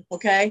here. Mm-hmm.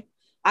 Okay.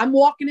 I'm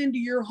walking into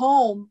your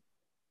home,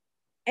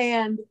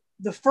 and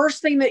the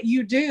first thing that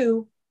you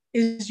do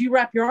is you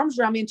wrap your arms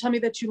around me and tell me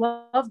that you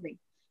love me,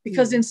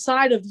 because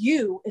inside of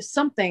you is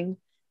something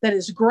that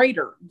is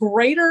greater.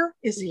 Greater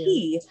is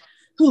he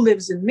who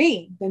lives in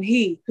me than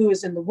he who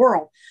is in the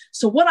world.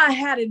 So what I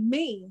had in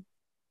me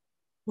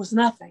was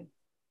nothing.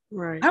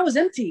 Right. I was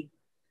empty.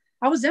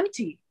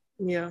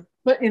 Yeah.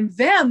 But in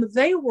them,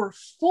 they were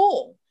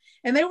full,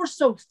 and they were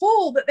so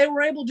full that they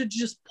were able to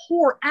just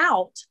pour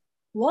out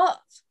love.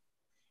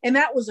 And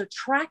that was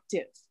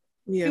attractive.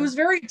 Yeah. It was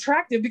very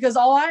attractive, because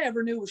all I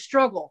ever knew was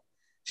struggle.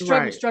 You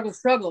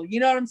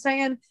know what I'm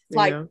saying?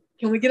 Like,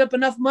 can we get up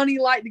enough money,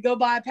 like, to go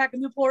buy a pack of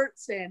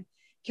Newports? And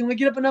can we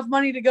get up enough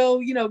money to go,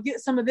 you know,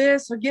 get some of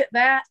this or get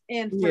that?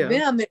 And for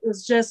them, it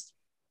was just,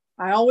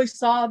 I always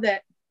saw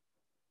that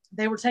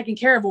they were taking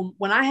care of them.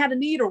 When I had a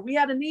need or we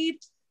had a need,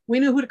 we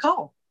knew who to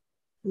call.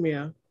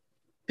 Yeah.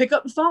 Pick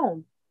up the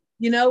phone,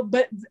 you know,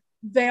 but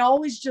they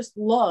always just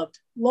loved.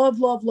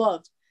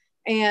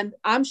 And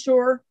I'm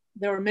sure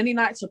there were many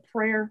nights of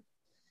prayer,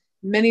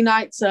 many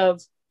nights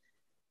of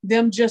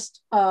them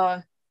just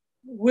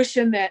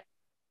wishing that,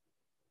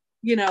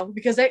 you know,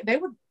 because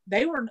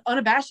they were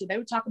unabashed. They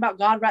would talk about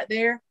God right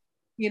there.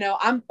 You know,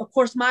 of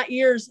course, my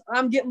ears,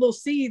 I'm getting little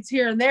seeds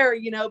here and there,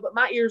 you know, but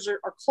my ears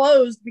are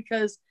closed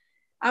because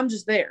I'm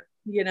just there,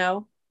 you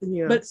know.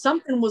 Yeah. But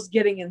something was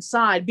getting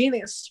inside. Being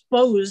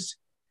exposed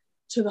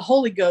to the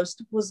Holy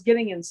Ghost was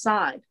getting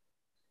inside.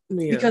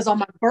 Yeah. Because on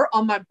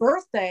my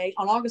birthday,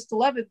 on August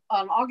 11th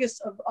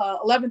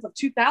of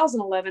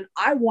 2011,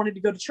 I wanted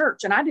to go to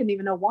church, and I didn't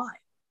even know why.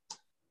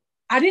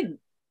 I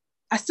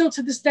still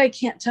to this day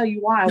can't tell you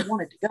why I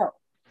wanted to go.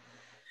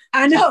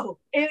 I know.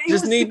 It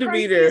just was need to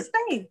be there.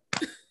 Thing.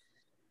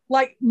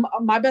 Like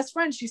my best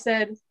friend, she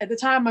said at the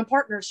time, my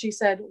partner, she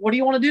said, "What do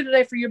you want to do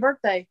today for your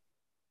birthday?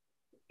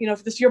 You know,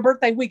 if this is your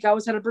birthday week." I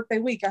always had a birthday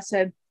week. I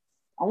said,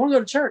 "I want to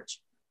go to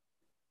church."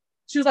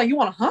 She was like, "You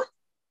want to, huh?"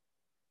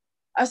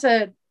 I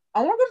said,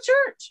 "I want to go to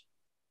church."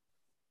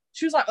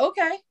 She was like,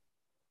 "Okay."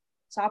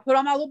 So I put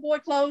on my little boy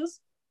clothes.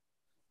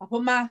 I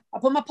put my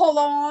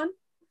polo on.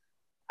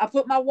 I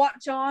put my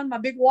watch on, my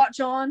big watch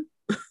on.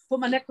 Put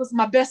my necklace,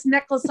 my best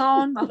necklace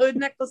on, my hood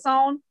necklace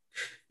on.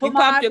 Put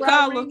my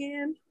eyebrow ring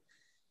in.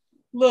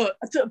 Look,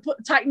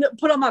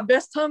 put on my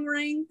best tongue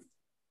ring.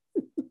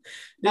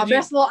 My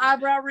best little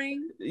eyebrow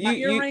ring. My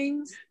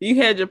earrings. You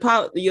had your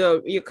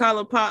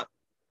collar pop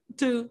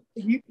too.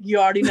 You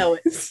already know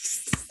it.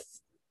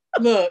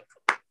 Look,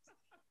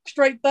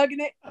 straight thugging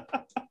it.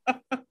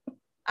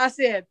 I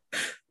said,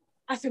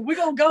 we're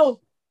gonna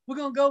go.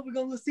 We're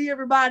gonna see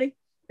everybody.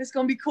 It's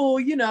gonna be cool,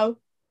 you know.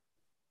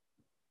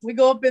 We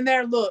go up in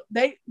there. Look,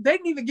 they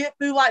didn't even get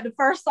through like the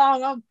first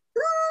song.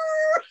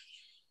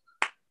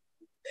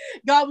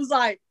 God was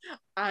like,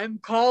 "I'm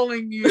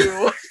calling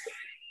you."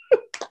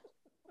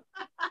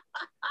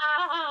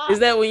 Is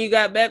that when you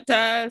got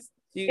baptized?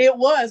 It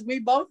was. We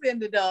both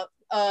ended up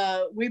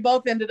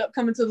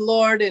coming to the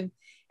Lord and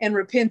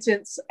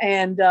repentance,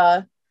 and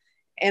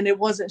it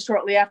wasn't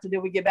shortly after did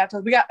we get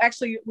baptized.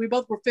 We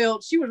both were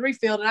filled. She was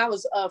refilled, and I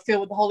was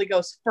filled with the Holy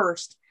Ghost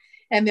first,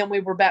 and then we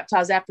were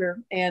baptized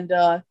after. And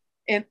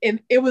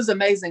it was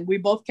amazing. We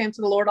both came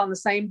to the Lord on the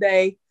same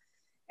day,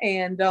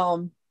 and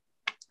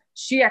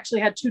she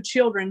actually had 2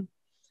 children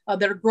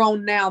that are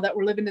grown now that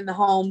were living in the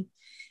home,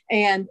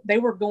 and they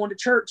were going to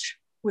church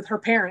with her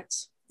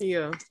parents.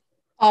 Yeah.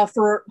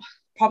 For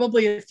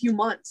probably a few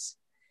months,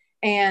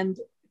 and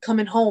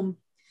coming home,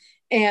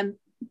 and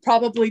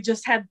probably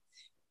just had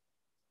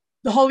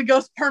the Holy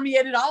Ghost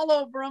permeated all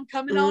over them,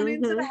 coming on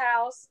into the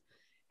house.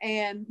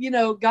 And, you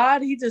know,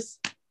 God, he's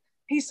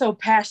so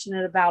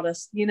passionate about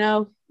us, you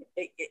know.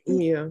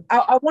 Yeah.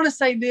 I want to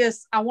say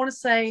this. I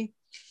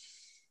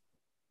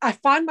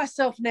find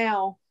myself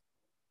now,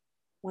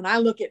 when I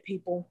look at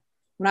people,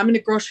 when I'm in the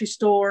grocery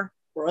store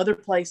or other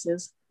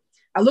places,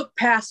 I look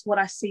past what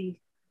I see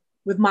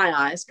with my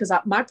eyes, because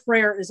my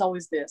prayer is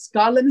always this: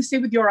 God, let me see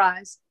with your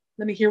eyes.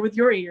 Let me hear with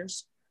your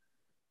ears.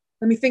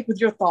 Let me think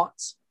with your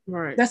thoughts.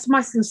 Right. That's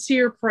my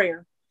sincere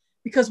prayer.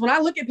 Because when I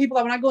look at people,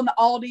 like when I go into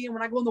Aldi and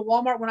when I go into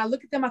Walmart, when I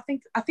look at them, I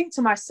think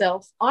to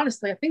myself,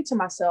 honestly,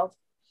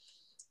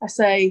 I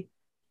say,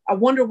 I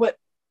wonder what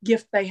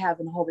gift they have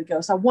in the Holy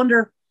Ghost. I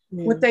wonder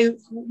what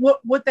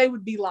they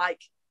would be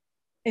like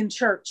in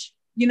church.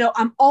 You know,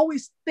 I'm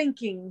always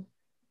thinking,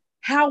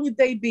 how would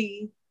they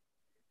be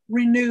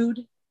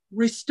renewed,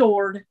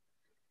 restored?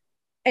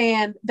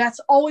 And that's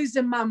always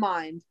in my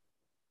mind,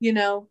 you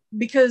know,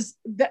 because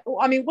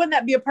wouldn't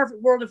that be a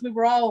perfect world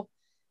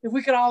if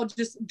we could all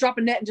just drop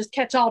a net and just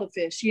catch all the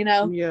fish, you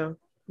know? Yeah.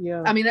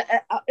 Yeah. I mean,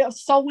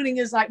 soul winning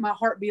is like my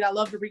heartbeat. I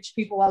love to reach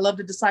people. I love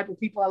to disciple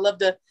people. I love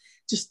to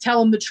just tell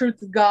them the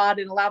truth of God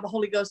and allow the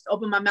Holy Ghost to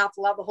open my mouth,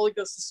 allow the Holy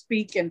Ghost to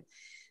speak, and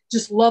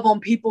just love on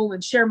people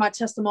and share my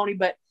testimony.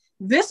 But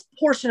this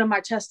portion of my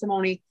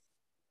testimony,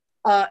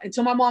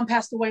 until my mom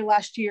passed away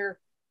last year,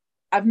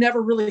 I've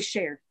never really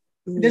shared.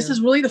 Yeah. This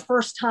is really the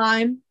first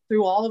time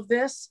through all of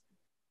this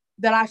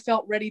that I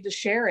felt ready to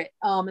share it.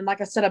 And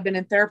like I said, I've been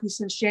in therapy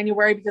since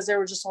January because there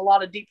were just a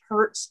lot of deep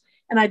hurts,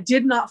 and I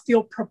did not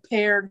feel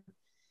prepared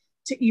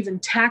to even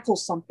tackle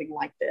something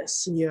like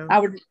this. Yeah.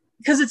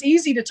 Because it's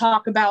easy to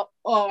talk about,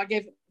 oh, I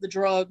gave the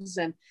drugs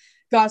and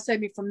God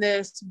saved me from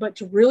this, but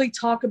to really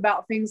talk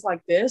about things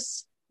like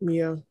this,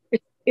 yeah,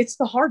 it's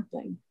the hard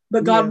thing.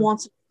 But God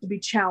wants us to be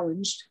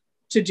challenged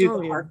to do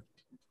the hard.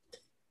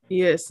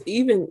 Yes,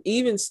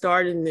 even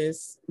starting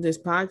this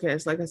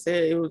podcast, like I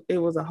said, it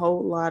was a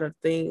whole lot of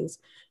things,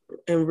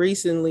 and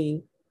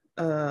recently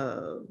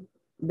that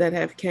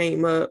have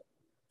came up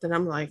that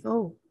I'm like,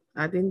 oh,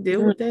 I didn't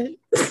deal with that.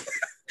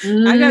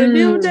 I got to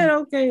deal with that.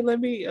 Okay, let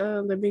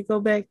me go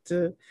back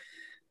to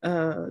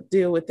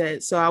deal with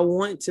that. So I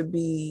want to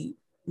be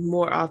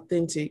more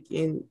authentic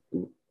in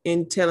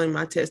telling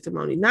my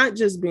testimony, not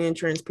just being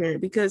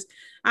transparent, because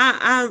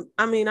I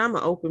mean, I'm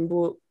an open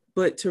book.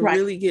 But to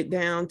really get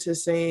down to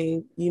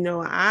saying, you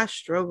know, I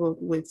struggled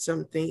with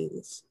some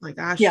things. Like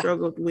I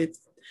struggled with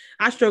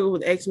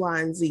X, Y,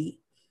 and Z.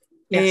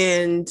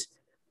 Yes.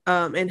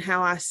 And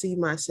how I see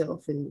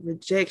myself and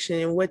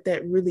rejection and what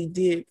that really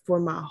did for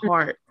my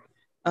heart.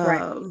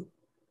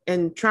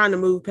 And trying to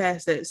move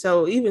past that.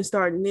 So even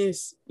starting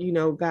this, you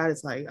know, God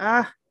is like,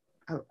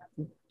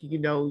 you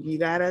know, you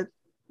gotta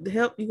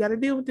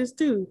deal with this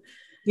too.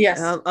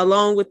 Yes.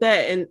 Along with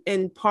that.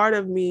 And part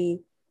of me,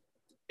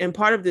 and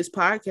part of this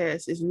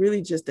podcast is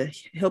really just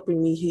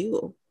helping me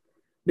heal,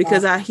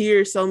 because I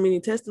hear so many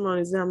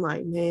testimonies and I'm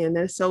like, man,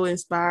 that's so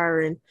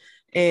inspiring.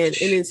 And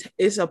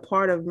it's a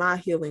part of my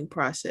healing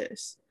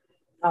process.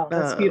 Oh,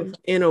 that's beautiful.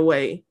 In a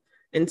way.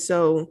 And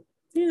so,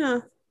 yeah.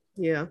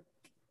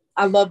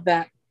 I love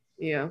that.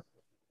 Yeah.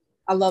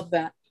 I love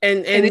that.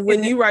 And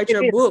when you write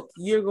your book,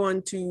 you're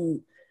going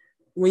to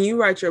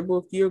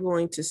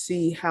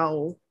see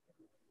how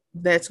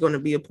that's going to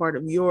be a part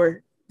of I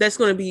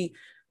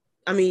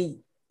mean,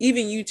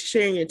 even you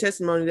sharing your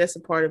testimony, that's a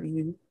part of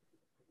you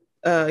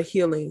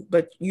healing.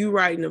 But you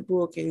writing a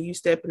book and you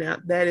stepping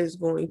out, that is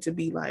going to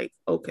be like,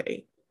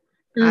 okay,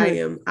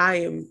 I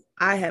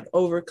have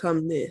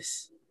overcome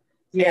this.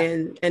 Yeah.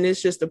 And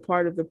it's just a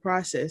part of the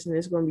process, and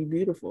it's going to be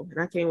beautiful.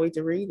 And I can't wait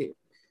to read it.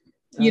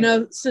 You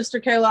know, Sister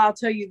Kayla, I'll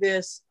tell you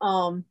this.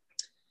 A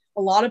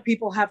lot of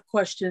people have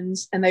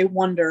questions and they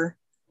wonder,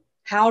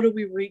 how do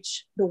we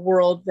reach the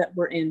world that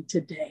we're in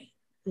today?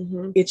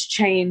 Mm-hmm. It's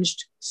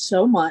changed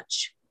so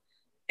much,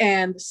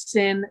 and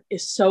sin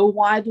is so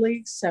widely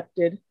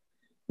accepted.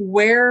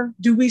 Where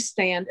do we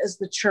stand as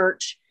the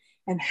church,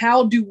 and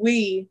how do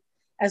we,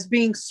 as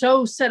being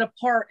so set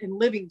apart and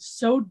living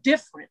so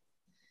different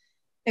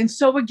and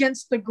so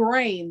against the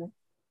grain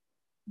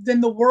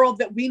than the world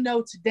that we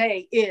know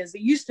today is?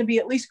 It used to be,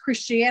 at least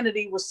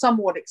Christianity was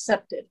somewhat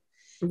accepted.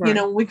 Right. You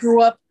know, when we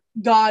grew up,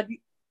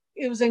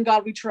 it was in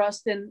God we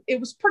trust, and it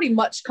was pretty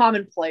much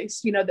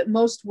commonplace, you know, that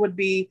most would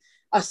be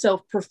a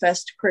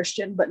self-professed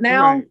Christian, but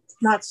now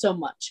not so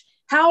much.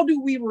 How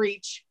do we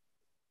reach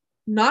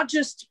not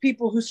just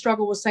people who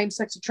struggle with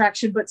same-sex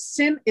attraction, but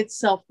sin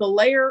itself, the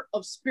layer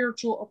of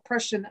spiritual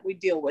oppression that we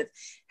deal with?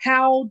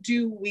 How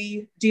do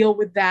we deal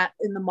with that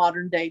in the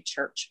modern day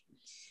church?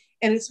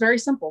 And it's very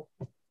simple.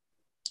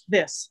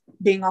 This,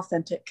 being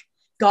authentic.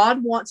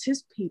 God wants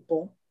his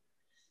people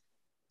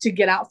to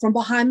get out from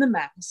behind the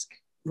mask.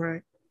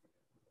 Right.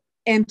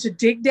 And to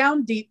dig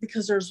down deep,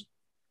 because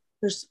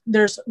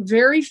there's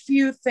very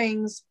few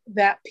things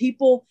that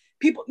people,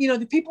 you know,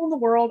 the people in the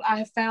world I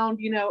have found,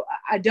 you know,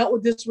 I dealt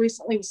with this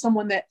recently with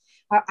someone that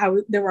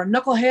they were a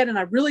knucklehead, and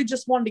I really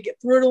just wanted to get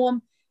through to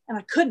them, and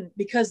I couldn't,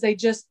 because they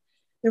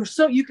were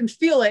so, you can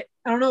feel it.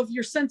 I don't know if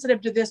you're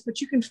sensitive to this, but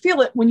you can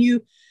feel it when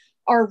you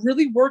are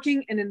really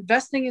working and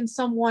investing in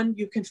someone.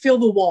 You can feel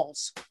the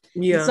walls.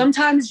 Yeah. And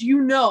sometimes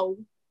you know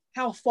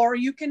how far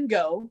you can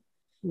go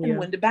and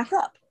when to back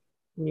up.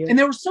 Yeah. And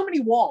there were so many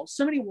walls.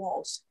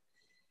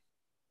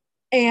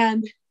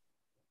 And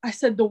I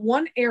said, the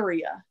one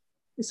area,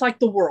 it's like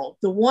the world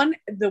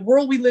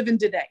we live in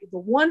today, the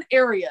one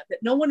area that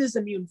no one is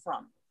immune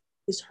from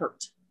is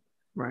hurt.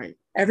 Right.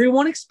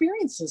 Everyone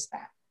experiences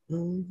that.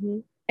 Mm-hmm.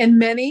 And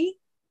many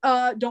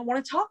don't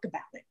want to talk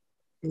about it.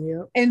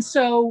 Yep. And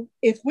so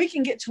if we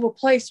can get to a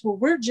place where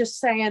we're just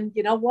saying,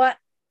 you know what,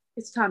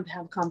 it's time to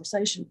have a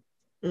conversation.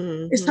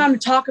 Mm-hmm. It's time to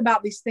talk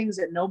about these things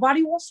that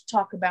nobody wants to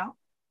talk about.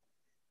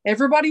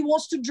 Everybody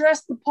wants to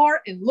dress the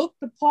part and look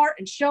the part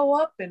and show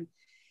up and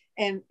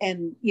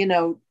you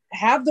know,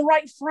 have the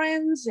right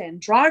friends and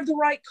drive the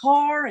right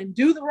car and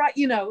do the right,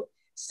 you know,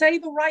 say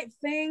the right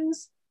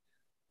things.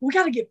 We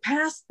got to get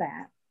past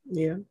that.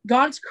 Yeah.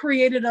 God's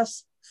created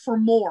us for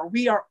more.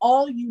 We are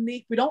all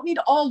unique. We don't need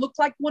to all look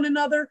like one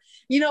another.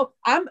 You know,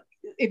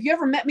 if you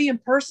ever met me in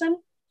person,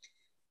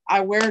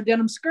 I wear a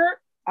denim skirt,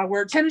 I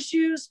wear tennis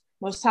shoes.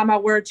 Most of the time I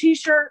wear a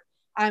t-shirt.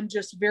 I'm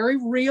just very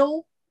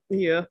real.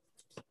 Yeah.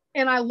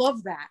 And I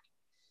love that.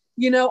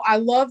 You know, I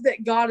love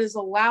that God has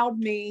allowed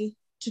me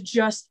to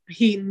just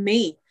be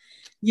me,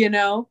 you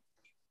know,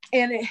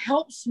 and it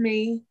helps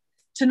me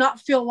to not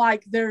feel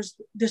like there's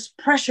this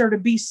pressure to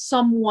be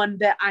someone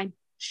that I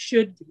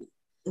should be.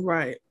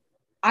 Right.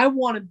 I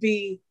want to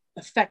be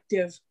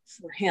effective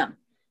for him.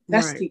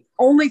 That's the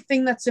only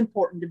thing that's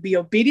important, to be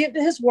obedient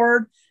to his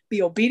word,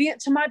 be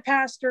obedient to my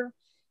pastor,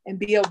 and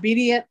be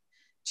obedient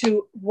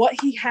to what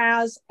he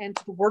has and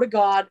to the word of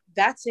God.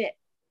 That's it.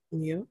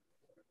 Yeah.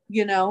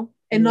 You know,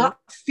 and not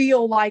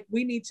feel like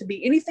we need to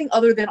be anything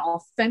other than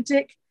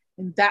authentic.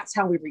 And that's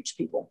how we reach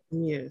people.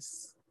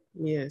 Yes.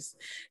 Yes.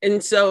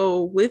 And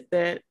so with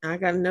that, I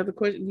got another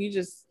question. You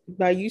just,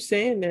 by you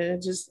saying that, I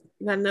just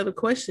got another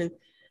question.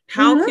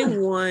 How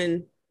can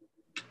one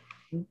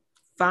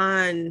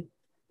find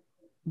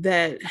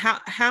that?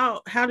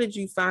 How did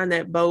you find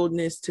that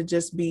boldness to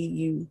just be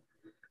you?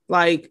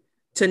 Like,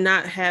 to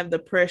not have the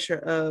pressure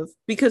of,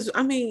 because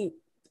I mean,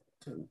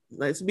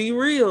 let's be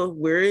real,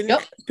 we're in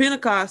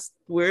Pentecost,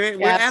 we're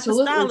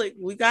apostolic,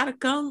 we gotta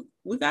come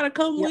with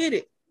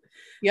it.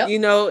 Yep. You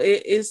know,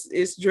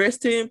 it's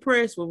dressed to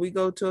impress when we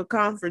go to a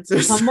conference.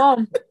 Come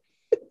on.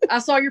 I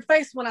saw your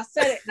face when I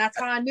said it, and that's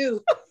how I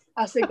knew.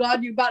 I said,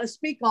 God, you're about to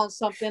speak on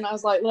something. I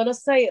was like, let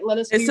us say it. Let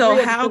us be real. And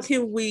so how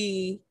can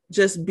we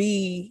just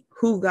be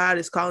who God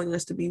is calling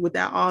us to be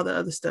without all the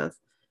other stuff?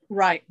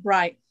 Right.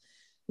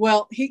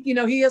 Well, he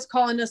is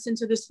calling us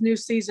into this new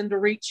season to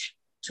reach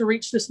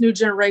this new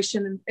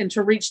generation and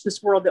to reach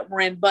this world that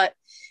we're in. But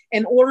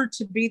in order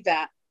to be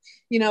that,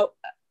 you know,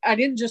 I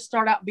didn't just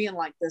start out being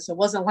like this. It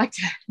wasn't like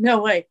that.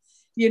 No way.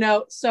 You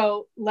know,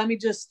 so let me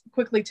just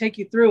quickly take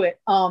you through it.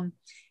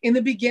 In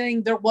the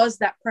beginning, there was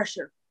that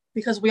pressure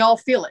because we all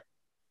feel it.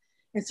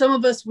 And some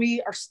of us,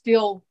 we are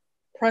still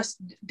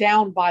pressed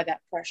down by that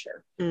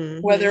pressure,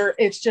 whether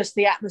it's just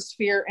the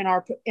atmosphere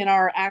in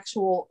our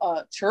actual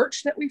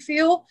church that we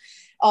feel,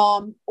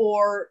 and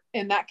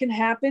that can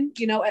happen,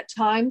 you know, at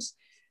times,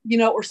 you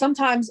know, or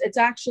sometimes it's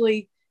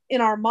actually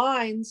in our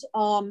minds.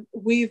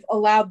 We've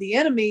allowed the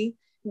enemy,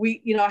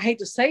 I hate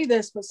to say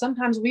this, but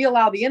sometimes we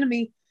allow the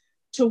enemy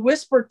to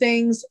whisper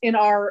things in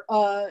our,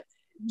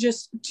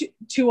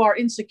 to our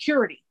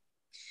insecurity.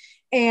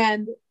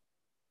 And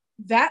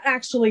that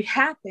actually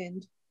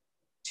happened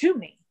to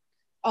me.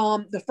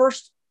 The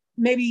first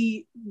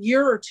maybe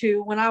year or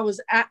two when I was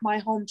at my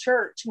home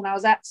church, when I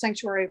was at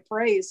Sanctuary of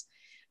Praise,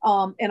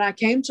 and I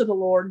came to the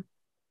Lord,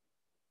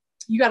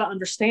 you got to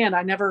understand,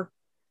 I never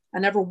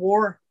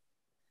wore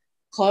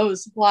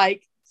clothes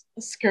like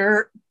a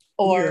skirt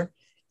or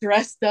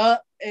dressed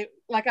up.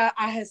 Like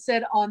I had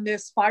said on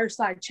this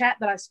fireside chat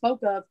that I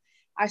spoke of,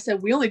 I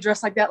said, we only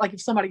dress like that like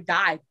if somebody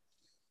died.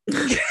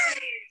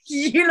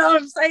 You know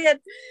what I'm saying?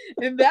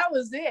 And that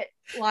was it.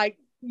 Like,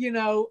 you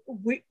know,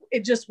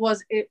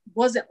 it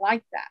wasn't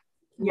like that,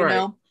 you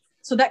know?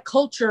 So that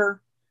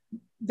culture,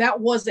 that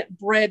wasn't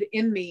bred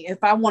in me.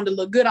 If I wanted to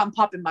look good, I'm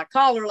popping my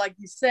collar, like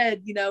you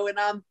said, you know, and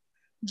I'm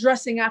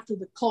dressing after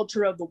the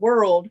culture of the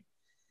world.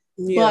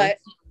 But,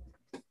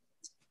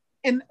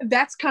 and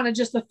that's kind of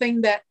just the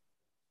thing that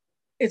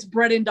it's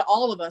bred into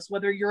all of us,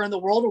 whether you're in the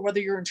world or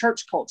whether you're in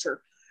church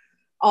culture.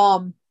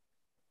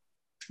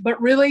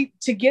 But really,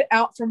 to get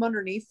out from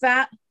underneath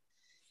that,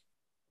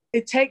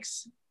 it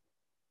takes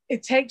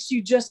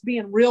you just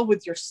being real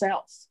with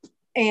yourself.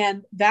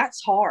 And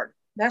that's hard.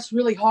 That's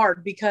really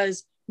hard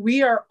because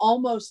we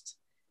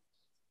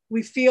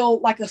feel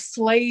like a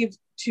slave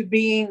to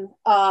being,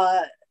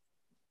 I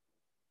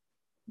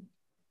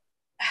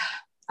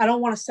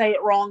don't want to say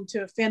it wrong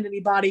to offend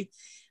anybody.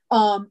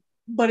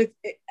 But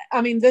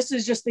this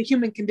is just the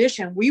human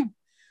condition. We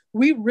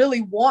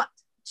really want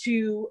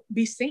to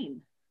be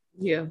seen.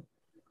 Yeah.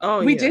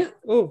 Oh, we do.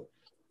 Oh,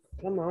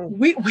 come on.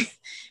 We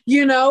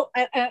you know,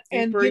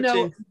 and you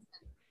know,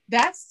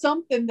 that's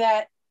something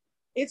that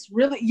it's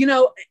really, you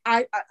know,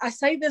 I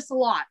say this a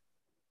lot,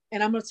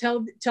 and I'm going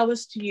to tell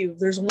this to you.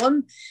 There's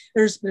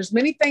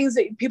many things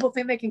that people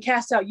think they can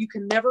cast out. You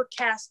can never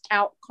cast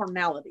out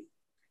carnality.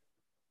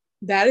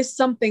 That is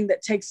something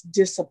that takes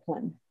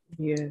discipline.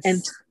 Yes.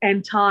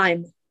 And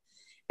time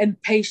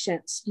and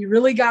patience. You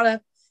really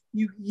gotta,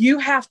 you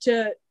have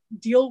to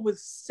deal with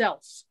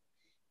self.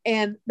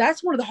 And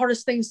that's one of the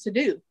hardest things to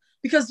do,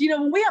 because, you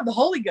know, when we have the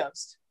Holy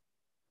Ghost,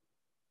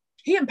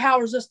 he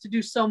empowers us to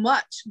do so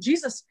much.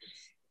 Jesus,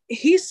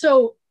 he's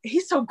so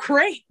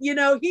great. You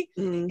know, he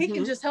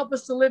can just help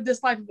us to live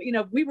this life. You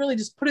know, we really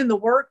just put in the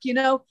work, you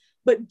know,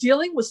 but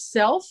dealing with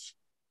self,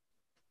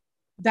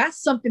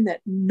 that's something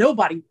that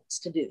nobody wants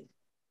to do.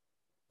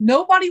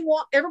 Everybody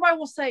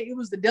will say it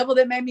was the devil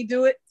that made me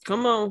do it.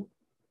 Come on.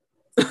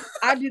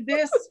 I did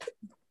this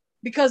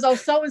because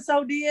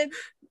so-and-so did.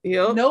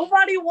 Yep.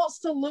 Nobody wants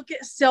to look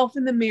at self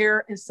in the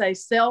mirror and say,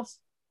 self,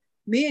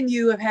 me and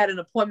you have had an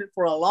appointment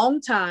for a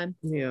long time.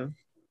 Yeah.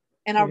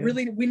 And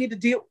we need to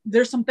deal.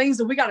 There's some things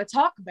that we got to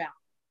talk about.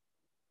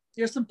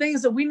 There's some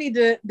things that we need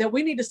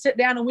to sit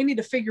down and we need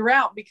to figure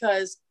out,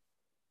 because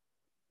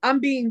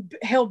I'm being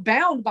held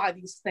bound by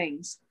these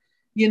things.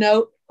 You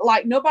know,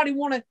 like nobody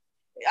want to,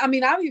 I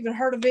mean, I've even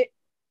heard of it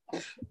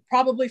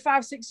probably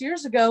 5-6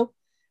 years ago.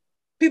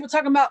 People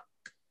talking about,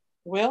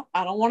 well,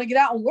 I don't want to get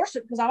out and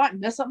worship because I might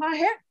mess up my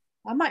hair.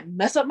 I might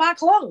mess up my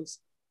clothes.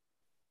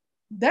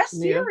 That's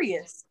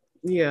serious.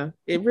 Yeah,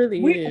 it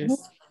really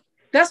is.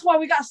 That's why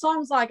we got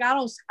songs like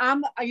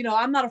I'm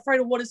not afraid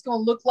of what it's going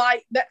to look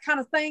like, that kind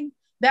of thing,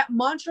 that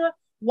mantra.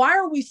 Why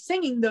are we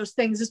singing those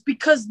things? It's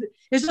because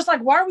it's just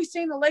like, why are we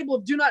singing the label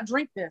of do not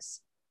drink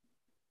this?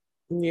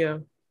 Yeah.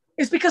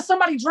 It's because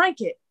somebody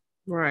drank it.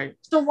 Right.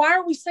 So why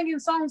are we singing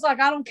songs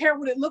like I don't care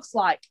what it looks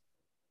like?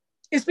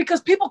 It's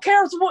because people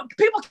care what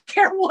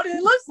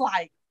it looks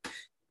like.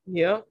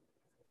 Yep.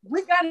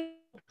 We got to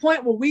a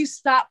point where we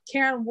stop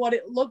caring what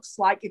it looks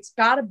like. It's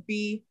got to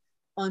be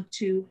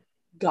unto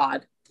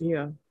God.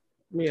 Yeah.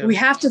 We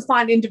have to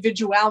find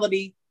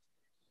individuality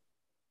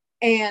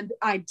and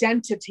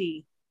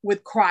identity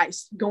with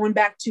Christ. Going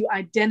back to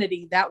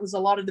identity, that was a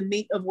lot of the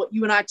meat of what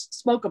you and I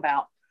spoke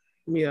about.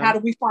 Yeah. How do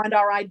we find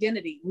our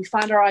identity? We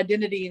find our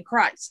identity in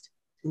Christ.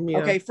 Yeah.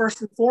 Okay,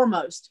 first and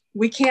foremost,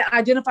 we can't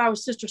identify with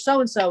sister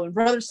so-and-so and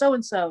brother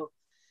so-and-so,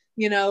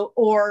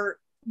 or,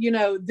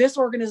 this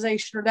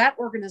organization or that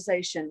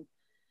organization.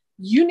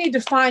 You need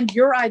to find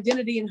your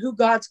identity and who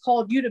God's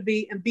called you to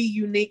be and be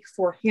unique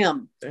for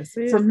him. That's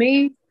it. For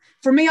me,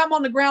 I'm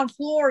on the ground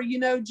floor,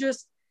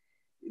 just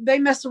they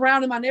mess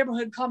around in my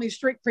neighborhood and call me a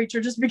street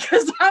preacher just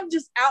because I'm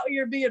just out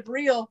here being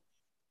real.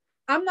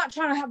 I'm not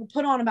trying to have a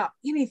put on about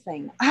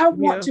anything. I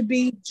want to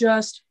be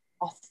just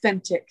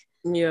authentic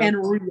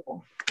and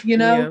real,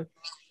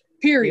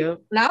 period. Yeah.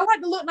 And I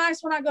like to look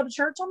nice when I go to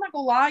church. I'm not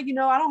gonna lie, I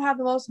don't have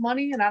the most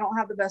money and I don't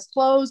have the best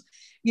clothes.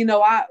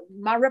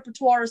 My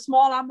repertoire is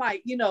small. I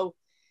might,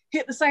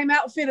 hit the same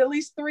outfit at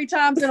least 3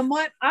 times in a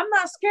month. I'm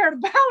not scared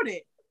about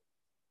it.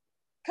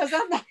 Because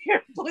I'm not here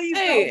to please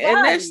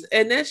nobody.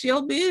 And that's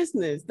your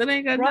business. That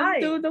ain't got nothing to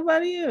do with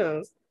nobody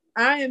else.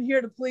 I am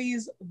here to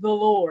please the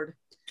Lord.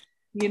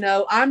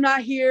 I'm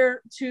not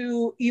here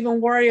to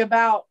even worry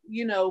about,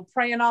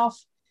 praying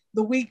off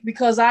the week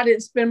because I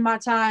didn't spend my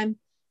time,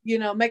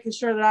 making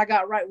sure that I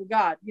got right with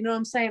God. You know what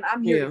I'm saying?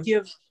 I'm here to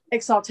give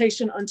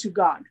exaltation unto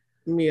God.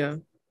 Yeah.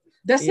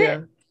 That's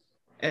it.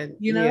 And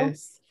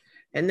yes.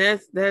 And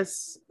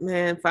that's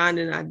man,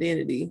 finding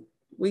identity.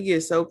 We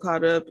get so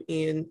caught up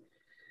in,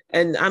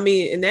 and I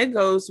mean, and that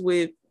goes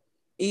with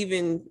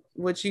even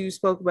what you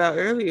spoke about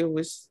earlier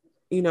was,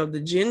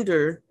 the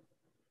gender,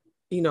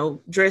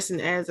 dressing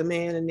as a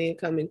man and then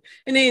coming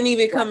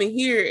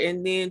here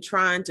and then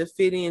trying to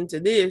fit into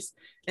this.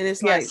 And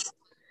it's like,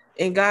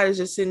 and God is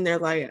just sitting there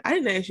like, I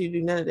didn't ask you to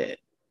do none of that.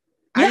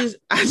 Yeah.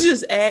 I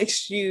just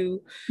asked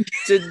you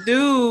to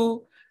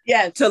do,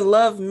 to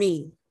love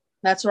me.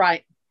 That's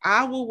right.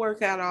 I will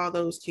work out all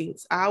those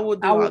kinks. I will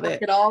work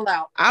it all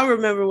out. I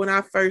remember when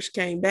I first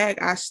came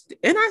back, I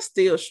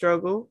still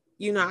struggle.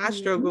 I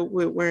struggle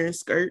with wearing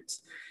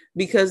skirts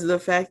because of the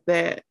fact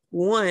that,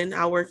 one,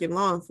 I work in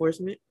law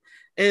enforcement.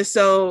 And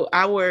so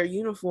I wear a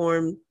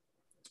uniform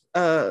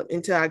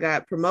until I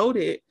got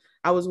promoted.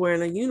 I was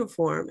wearing a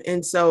uniform.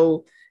 And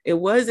so it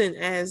wasn't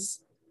as,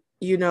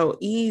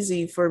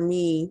 easy for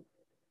me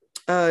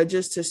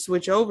just to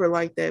switch over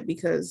like that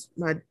because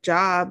my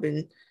job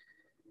and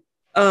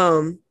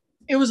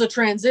it was a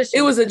transition.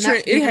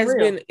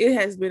 It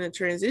has been a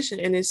transition,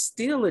 and it's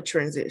still a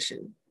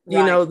transition.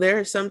 Right. There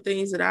are some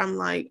things that I'm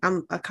like,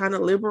 I'm a kind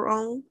of liberal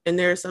on, and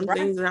there are some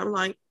things that I'm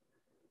like,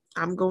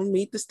 I'm going to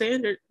meet the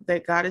standard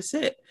that God has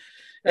set.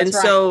 That's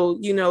and so,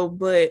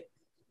 but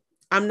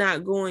I'm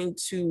not going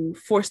to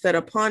force that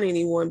upon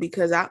anyone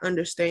because I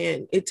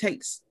understand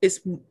it's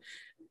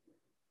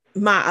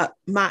my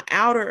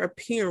outer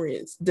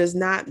appearance does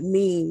not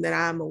mean that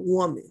I'm a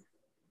woman.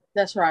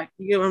 That's right.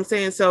 You get what I'm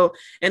saying? So,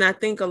 and I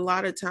think a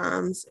lot of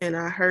times, and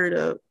I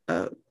heard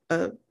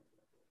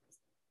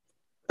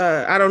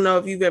I don't know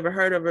if you've ever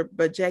heard of her,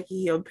 but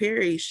Jackie Hill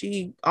Perry,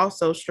 she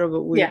also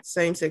struggled with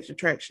same-sex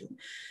attraction.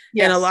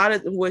 Yes. And a lot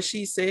of what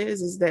she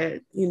says is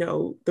that,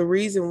 the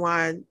reason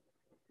why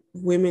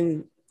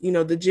women,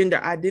 the gender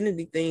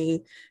identity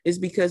thing is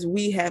because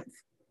we have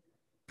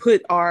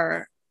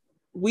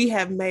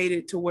made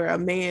it to where a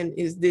man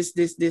is this.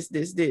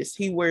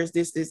 He wears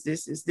this,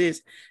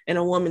 and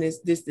a woman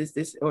is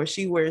this, or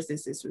she wears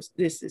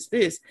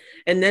this.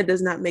 And that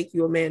does not make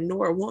you a man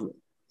nor a woman.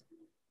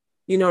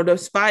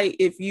 Despite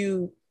if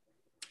you,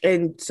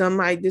 and some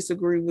might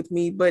disagree with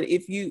me, but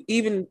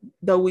even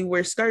though we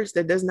wear skirts,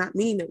 that does not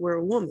mean that we're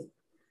a woman.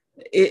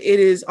 It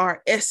is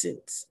our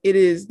essence. It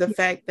is the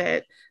fact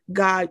that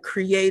God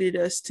created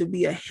us to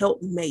be a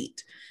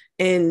helpmate.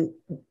 And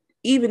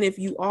even if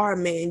you are a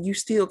man, you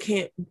still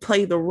can't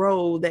play the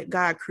role that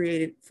God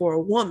created for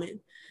a woman.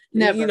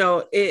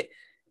 Never.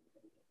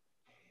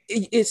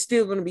 It's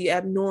still going to be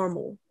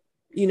abnormal,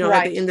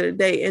 at the end of the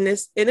day. And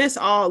it's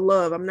all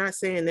love. I'm not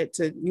saying that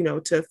to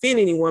offend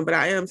anyone, but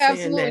I am saying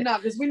absolutely that.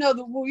 Not, because we know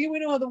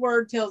the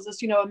word tells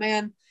us, a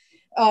man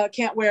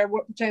can't wear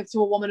what pertains to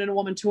a woman and a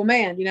woman to a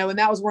man, and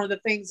that was one of the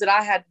things that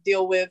I had to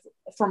deal with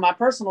for my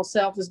personal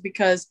self, is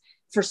because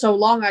for so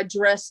long I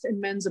dressed in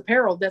men's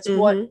apparel. That's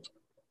what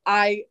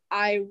I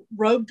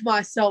robed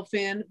myself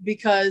in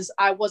because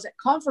I wasn't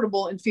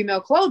comfortable in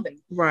female clothing.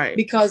 Right.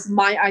 Because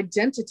my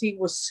identity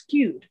was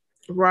skewed.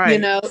 Right. You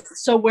know,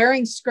 so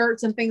wearing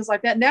skirts and things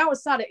like that. Now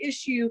it's not an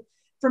issue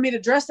for me to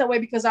dress that way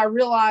because I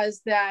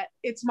realize that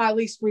it's my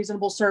least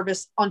reasonable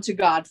service unto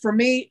God. For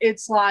me,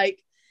 it's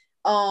like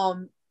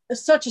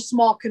such a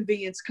small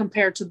convenience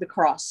compared to the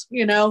cross,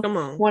 you know. Come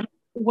on.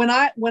 When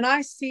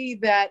I see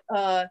that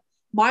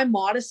my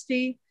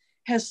modesty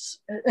has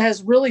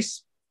really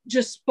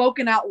just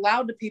spoken out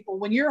loud to people,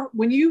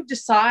 when you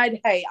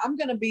decide, hey, I'm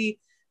going to be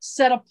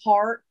set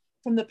apart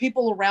from the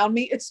people around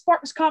me, it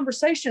sparks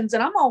conversations,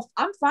 and I'm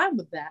fine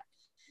with that.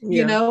 Yeah.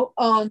 You know,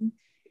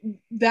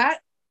 that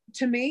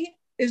to me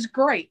is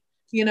great.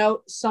 You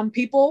know, some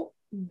people,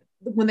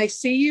 when they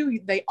see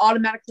you, they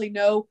automatically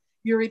know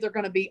you're either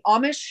going to be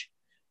Amish,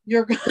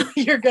 you're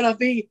going to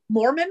be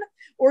Mormon,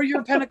 or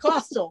you're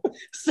Pentecostal.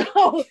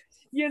 So,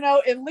 you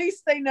know, at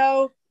least they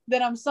know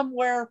that I'm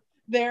somewhere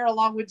there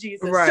along with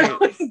Jesus. Right. So,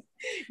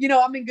 you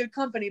know, I'm in good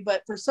company.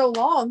 But for so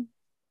long,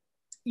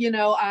 you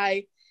know,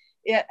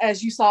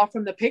 as you saw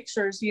from the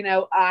pictures, you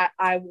know,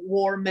 I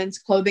wore men's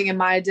clothing, and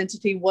my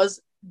identity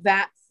was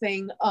that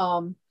thing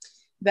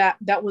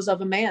that was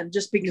of a man,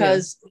 just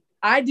because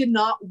I did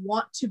not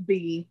want to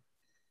be,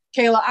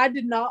 Kayla, I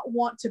did not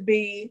want to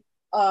be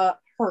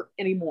hurt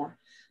anymore.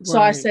 Right.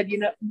 So I said,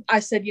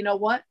 you know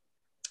what?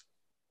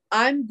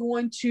 I'm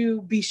going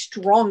to be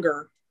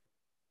stronger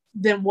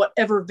than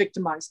whatever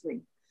victimized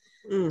me.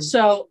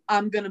 So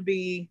I'm going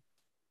to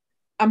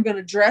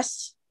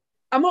dress.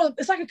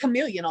 It's like a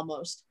chameleon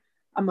almost.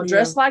 I'm going to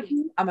dress like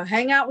you. I'm going to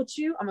hang out with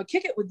you. I'm going to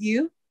kick it with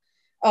you.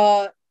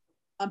 I'm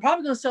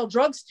probably going to sell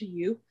drugs to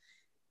you.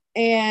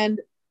 And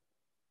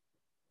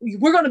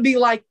we're going to be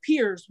like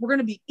peers. We're going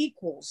to be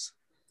equals.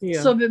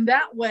 Yeah. So then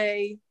that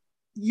way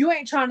you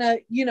ain't trying to,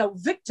 you know,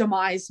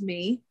 victimize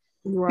me.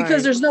 Right.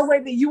 Because there's no way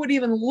that you would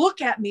even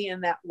look at me in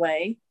that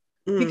way,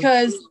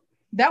 because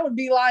that would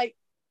be like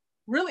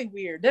really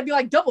weird. That'd be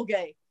like double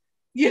gay,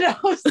 you know?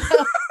 So,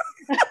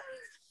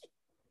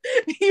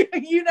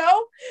 you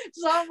know?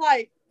 So I'm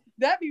like,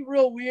 that'd be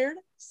real weird.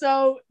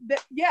 So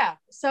but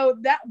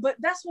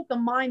that's what the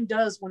mind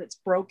does when it's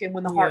broken,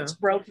 when the heart's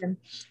broken.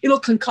 It'll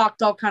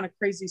concoct all kind of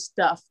crazy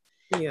stuff,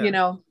 you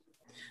know?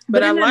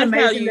 But I like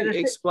how you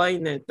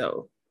explain that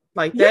though.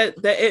 Like that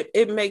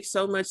it makes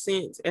so much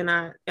sense. And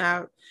I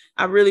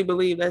really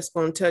believe that's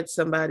going to touch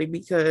somebody,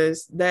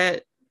 because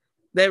that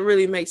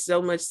really makes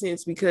so much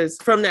sense, because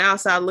from the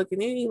outside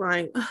looking in, you're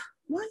like,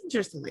 why are you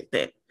dressing like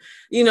that?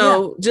 You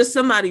know, just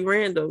somebody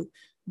random.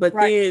 But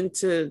then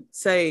to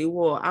say,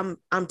 well,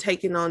 I'm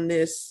taking on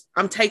this,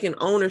 I'm taking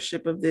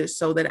ownership of this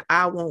so that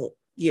I won't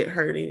get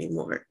hurt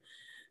anymore.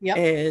 Yeah.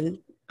 And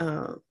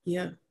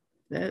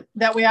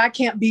that way I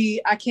can't be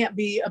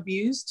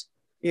abused.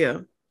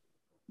 Yeah.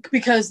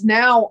 Because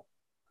now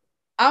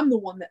I'm the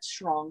one that's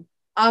strong.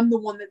 I'm the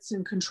one that's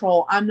in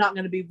control. I'm not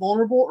going to be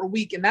vulnerable or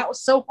weak. And that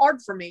was so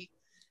hard for me.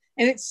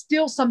 And it's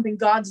still something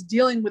God's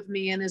dealing with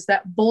me in, is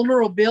that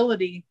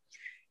vulnerability.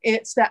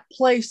 It's that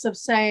place of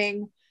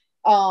saying,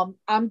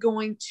 I'm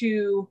going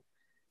to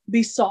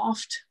be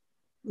soft.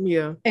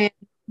 Yeah. And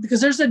because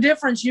there's a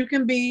difference. You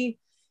can be,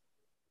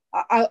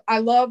 I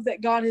love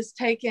that God has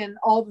taken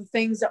all the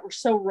things that were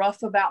so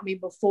rough about me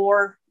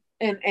before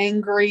and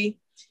angry.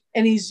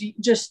 And it's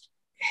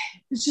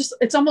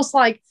almost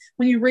like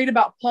when you read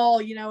about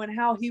Paul, you know, and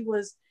how he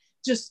was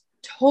just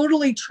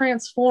totally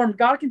transformed.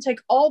 God can take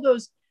all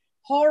those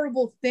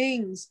horrible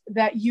things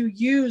that you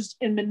used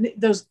in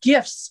those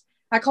gifts.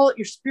 I call it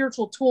your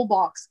spiritual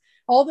toolbox.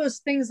 All those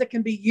things that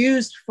can be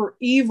used for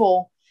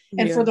evil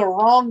and for the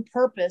wrong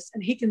purpose.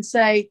 And he can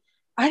say,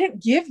 I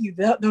didn't give you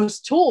those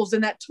tools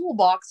in that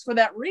toolbox for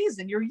that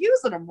reason. You're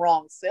using them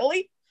wrong,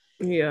 silly.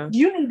 Yeah.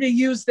 You need to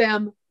use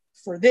them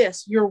for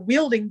this. You're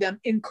wielding them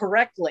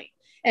incorrectly.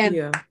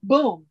 And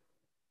boom,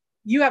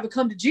 you have a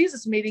come to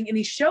Jesus meeting, and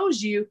he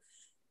shows you.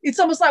 It's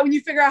almost like when you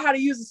figure out how to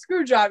use a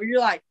screwdriver, you're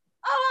like,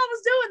 oh, I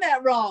was doing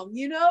that wrong.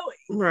 You know,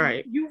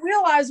 right. You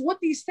realize what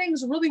these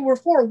things really were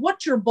for,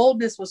 what your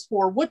boldness was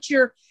for, what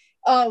your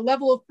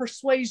level of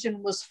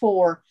persuasion was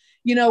for,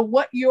 you know,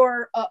 what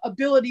your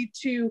ability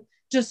to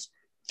just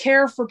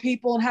care for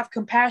people and have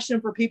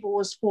compassion for people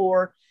was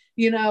for,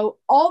 you know,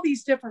 all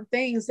these different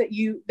things that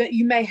you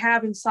may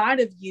have inside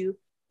of you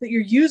that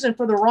you're using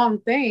for the wrong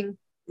thing.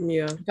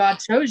 Yeah.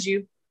 God shows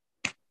you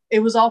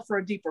it was all for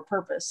a deeper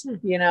purpose,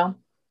 you know?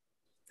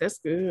 That's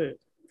good.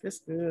 That's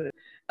good.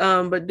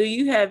 But do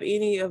you have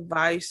any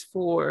advice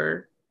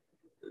for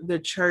the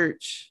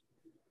church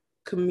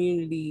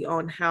community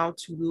on how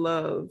to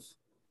love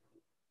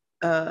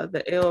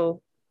the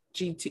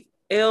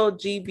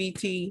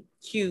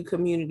LGBTQ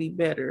community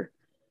better,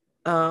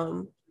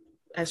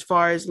 as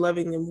far as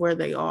loving them where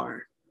they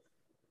are?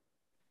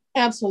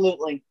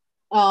 Absolutely.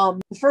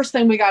 The first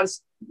thing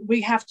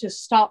we have to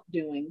stop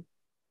doing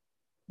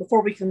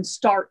before we can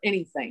start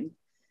anything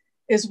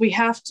is we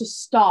have to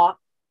stop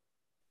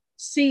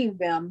seeing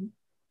them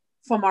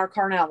from our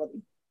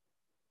carnality.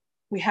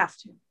 We have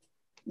to.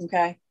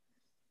 Okay.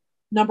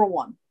 Number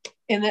one.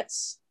 And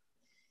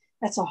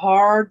That's a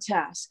hard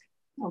task.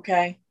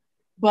 Okay.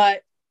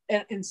 But,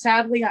 and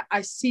sadly,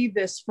 I see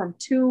this from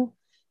two,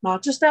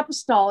 not just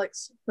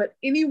apostolics, but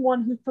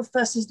anyone who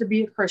professes to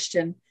be a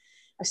Christian.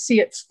 I see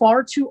it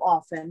far too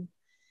often.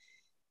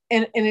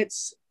 And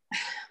it's,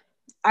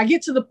 I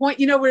get to the point,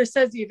 you know, where it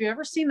says, have you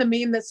ever seen the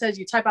meme that says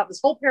you type out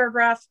this whole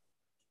paragraph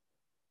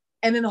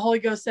and then the Holy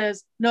Ghost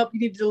says, nope, you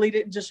need to delete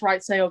it and just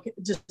say, okay,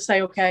 just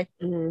say, okay.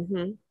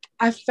 Mm-hmm.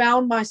 I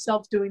found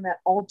myself doing that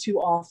all too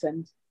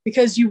often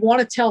because you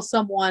want to tell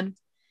someone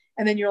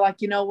and then you're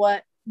like, you know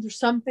what? There's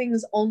some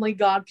things only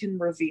God can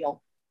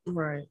reveal.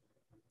 Right.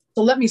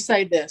 So let me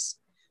say this.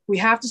 We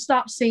have to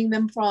stop seeing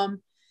them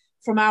from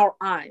our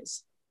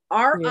eyes.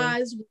 Our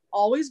eyes will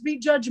always be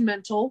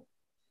judgmental.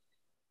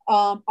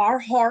 Our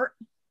heart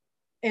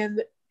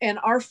and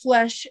our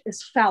flesh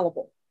is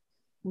fallible.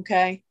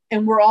 Okay.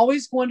 And we're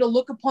always going to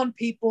look upon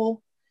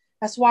people.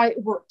 That's why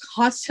we're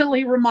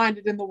constantly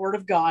reminded in the Word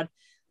of God,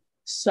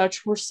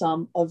 such were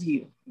some of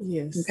you.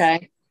 Yes.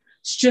 Okay.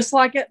 It's just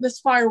like at this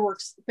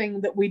fireworks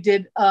thing that we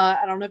did.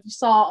 I don't know if you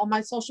saw on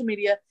my social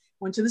media,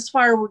 went to this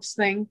fireworks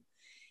thing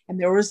and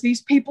there was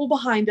these people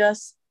behind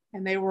us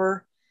and they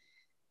were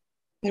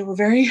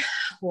very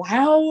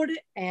loud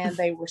and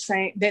they were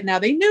saying that now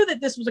they knew that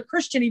this was a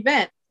Christian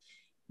event,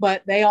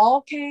 but they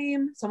all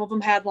came. Some of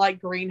them had like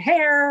green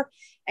hair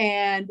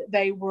and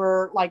they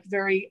were like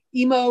very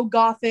emo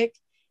gothic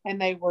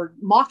and they were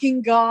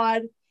mocking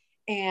God.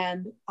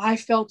 And I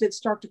felt it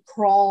start to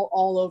crawl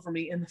all over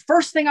me. And the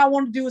first thing I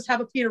wanted to do was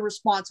have a Peter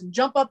response and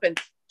jump up and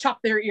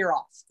chop their ear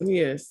off.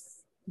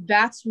 Yes.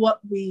 That's what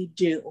we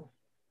do.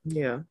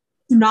 Yeah.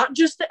 Not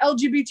just the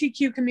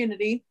LGBTQ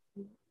community,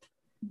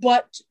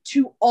 but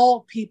to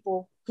all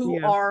people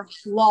who are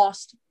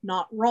lost,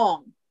 not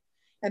wrong.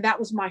 And that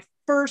was my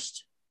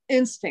first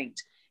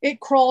instinct.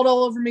 It crawled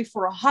all over me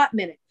for a hot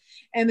minute.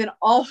 And then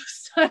all of a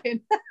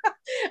sudden,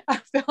 I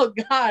felt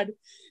God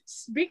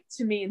speak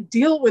to me and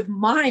deal with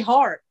my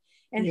heart.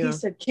 And he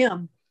said,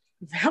 Kim,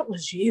 that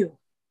was you.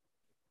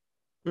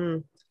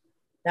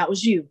 That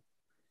was you.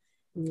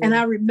 And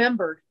I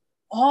remembered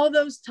all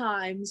those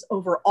times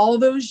over all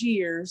those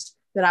years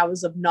that I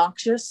was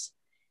obnoxious.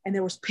 And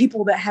there was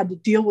people that had to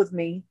deal with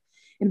me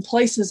in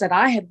places that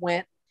I had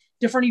went,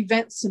 different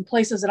events and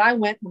places that I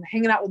went when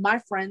hanging out with my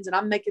friends and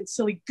I'm making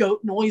silly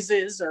goat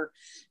noises or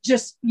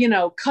just, you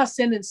know,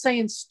 cussing and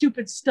saying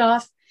stupid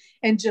stuff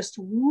and just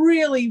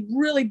really,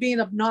 really being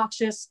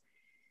obnoxious.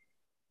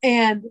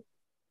 And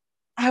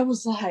I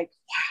was like,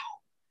 wow,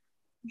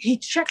 he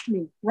checked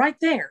me right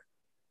there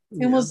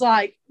and was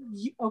like,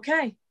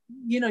 okay,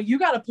 you know, you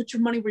got to put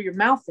your money where your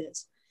mouth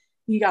is.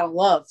 You got to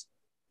love.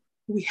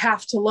 We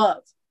have to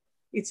love.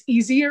 It's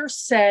easier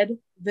said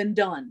than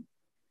done.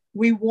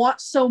 We want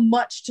so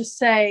much to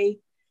say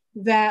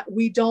that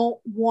we don't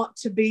want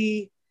to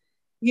be,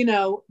 you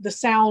know, the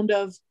sound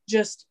of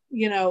just,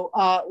 you know,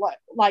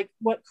 like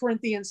what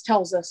Corinthians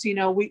tells us, you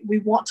know, we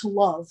want to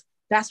love.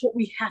 That's what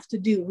we have to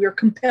do. We're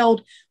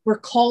compelled, we're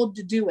called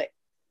to do it.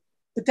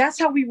 But that's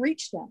how we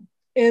reach them,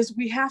 is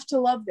we have to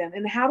love them.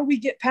 And how do we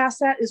get past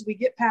that? Is we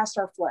get past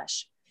our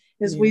flesh,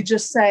 is we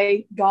just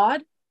say,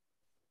 God,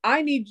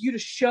 I need you to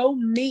show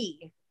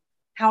me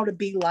how to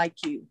be like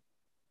you.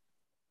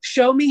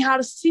 Show me how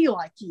to see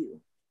like you.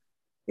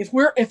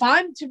 If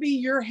I'm to be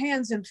your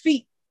hands and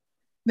feet,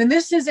 then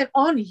this isn't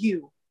on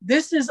you.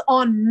 This is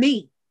on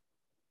me.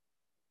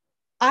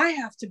 I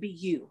have to be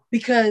you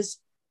because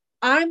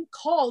I'm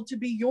called to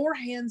be your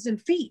hands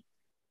and feet.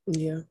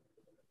 Yeah.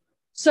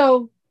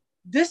 So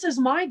this is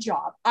my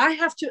job. I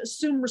have to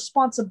assume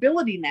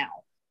responsibility now.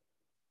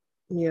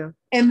 Yeah.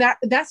 And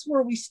that's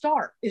where we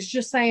start, is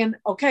just saying,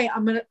 okay,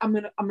 I'm going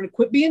to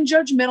quit being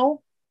judgmental.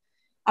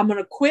 I'm going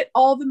to quit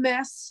all the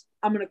mess.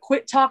 I'm going to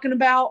quit talking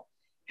about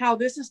how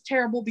this is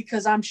terrible,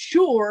 because I'm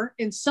sure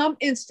in some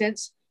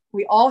instance,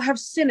 we all have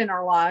sin in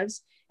our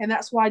lives. And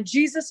that's why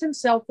Jesus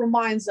himself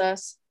reminds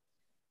us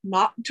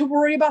not to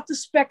worry about the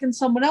speck in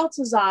someone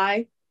else's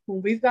eye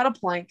when we've got a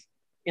plank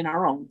in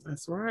our own.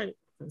 That's right.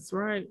 That's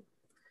right.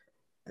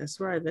 That's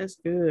right. That's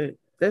good.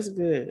 That's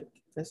good.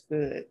 That's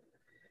good.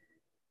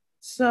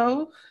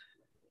 So,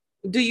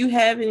 do you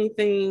have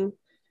anything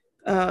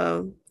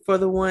for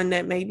the one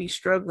that may be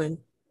struggling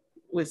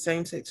with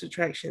same-sex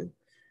attraction?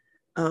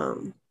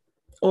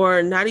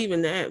 Or not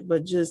even that,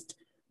 but just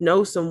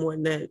know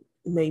someone that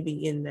may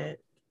be in that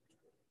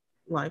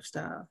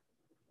lifestyle?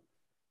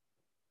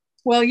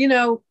 Well, you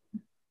know,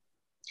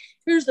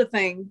 here's the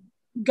thing.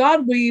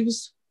 God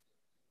weaves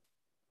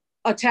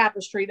a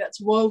tapestry that's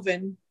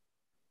woven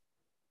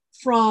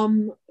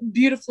from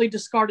beautifully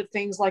discarded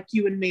things like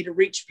you and me to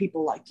reach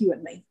people like you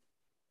and me.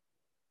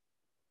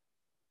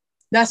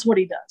 That's what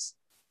he does.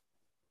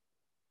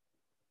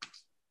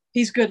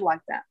 He's good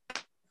like that.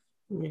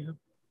 Yeah.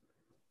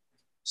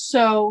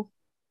 So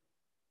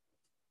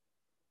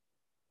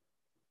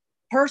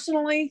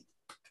personally,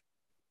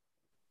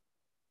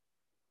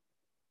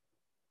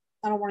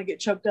 I don't want to get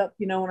choked up,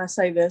 you know, when I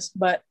say this,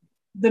 but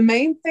the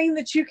main thing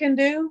that you can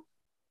do,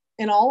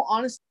 in all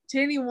honesty,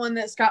 to anyone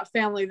that's got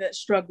family that's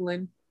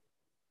struggling,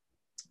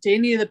 to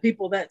any of the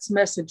people that's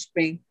messaged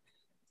me,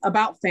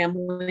 about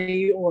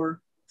family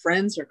or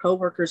friends or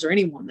coworkers or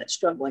anyone that's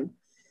struggling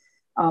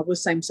with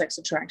same-sex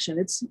attraction.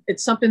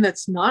 It's something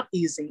that's not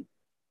easy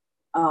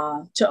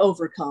to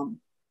overcome.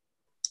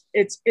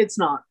 It's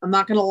not. I'm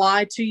not going to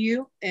lie to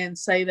you and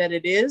say that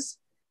it is.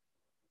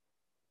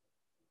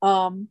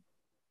 But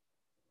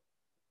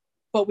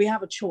we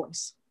have a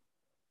choice.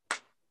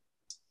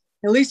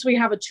 At least we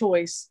have a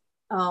choice.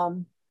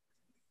 And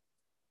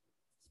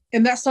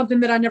that's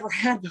something that I never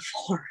had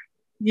before,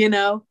 you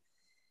know?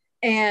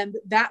 And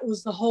that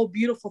was the whole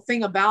beautiful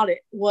thing about it,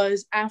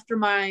 was after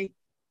my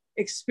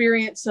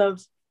experience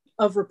of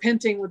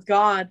repenting with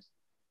God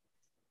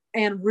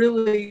and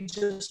really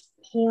just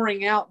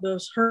pouring out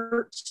those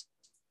hurts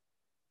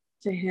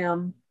to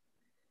him,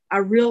 I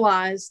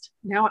realized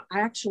now I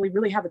actually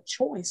really have a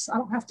choice. I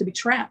don't have to be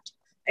trapped.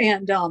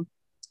 And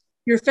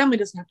your family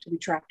doesn't have to be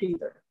trapped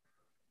either.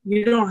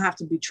 You don't have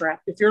to be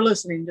trapped. If you're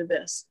listening to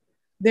this,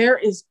 there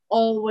is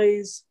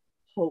always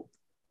hope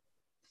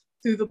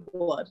through the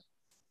blood.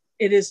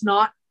 It is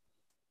not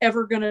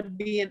ever going to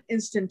be an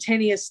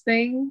instantaneous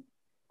thing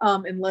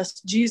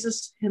unless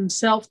Jesus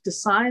himself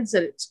decides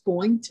that it's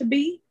going to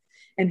be.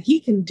 And he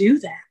can do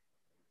that.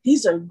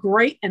 He's a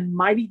great and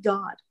mighty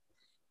God.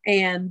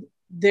 And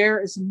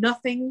there is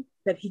nothing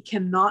that he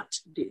cannot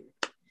do.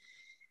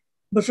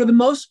 But for the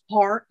most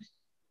part,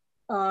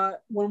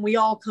 when we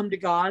all come to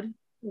God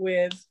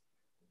with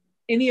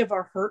any of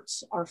our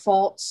hurts, our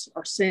faults,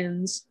 our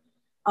sins,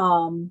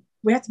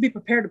 we have to be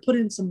prepared to put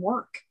in some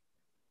work.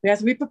 We have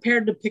to be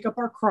prepared to pick up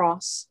our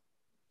cross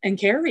and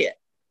carry it.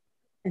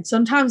 And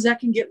sometimes that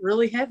can get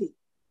really heavy.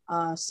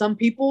 Some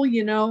people,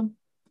 you know,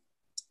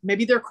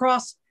 maybe their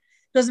cross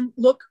doesn't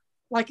look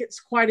like it's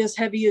quite as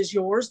heavy as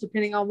yours,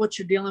 depending on what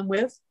you're dealing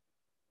with.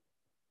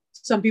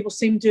 Some people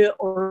seem to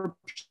or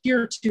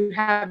appear to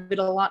have it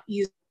a lot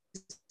easier.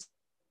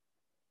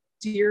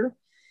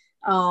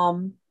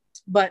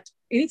 But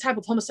any type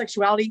of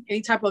homosexuality,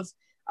 any type of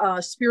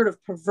spirit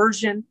of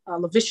perversion,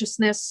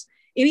 lasciviousness,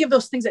 any of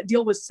those things that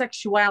deal with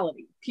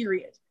sexuality,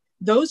 period.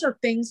 Those are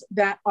things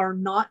that are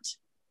not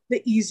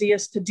the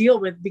easiest to deal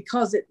with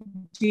because it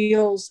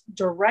deals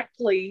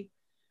directly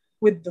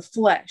with the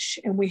flesh.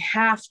 And we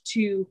have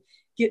to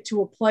get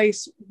to a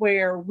place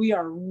where we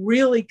are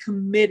really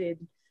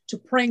committed to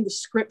praying the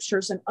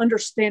scriptures and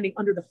understanding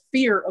under the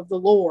fear of the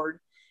Lord,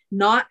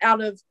 not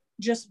out of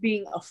just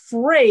being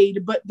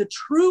afraid, but the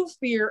true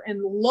fear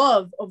and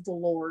love of the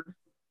Lord.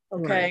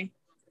 Okay. Right.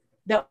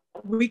 That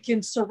we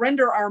can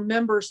surrender our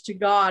members to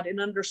God and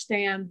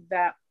understand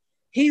that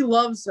he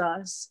loves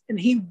us and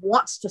he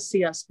wants to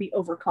see us be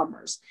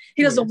overcomers.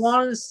 He doesn't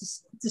want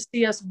us to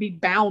see us be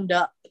bound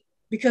up,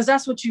 because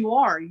that's what you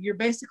are. You're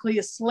basically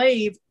a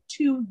slave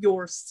to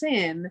your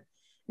sin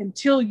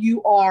until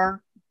you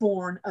are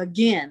born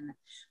again.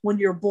 When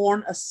you're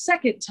born a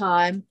second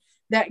time,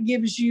 that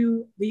gives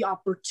you the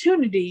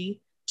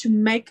opportunity to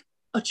make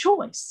a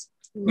choice.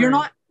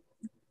 Right.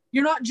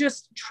 You're not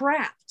just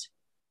trapped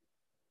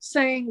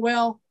saying,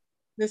 well,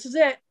 this is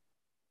it.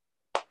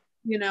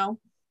 You know,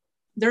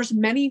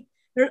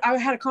 I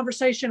had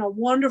a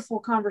wonderful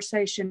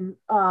conversation,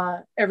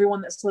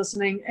 everyone that's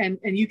listening, and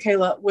you,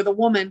 Kayla, with a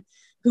woman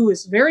who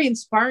is very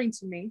inspiring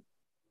to me,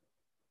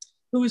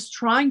 who is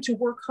trying to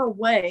work her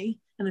way.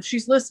 And if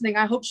she's listening,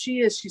 I hope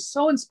she is. She's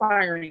so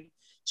inspiring.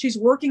 She's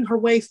working her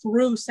way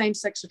through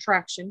same-sex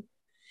attraction.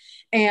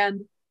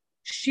 And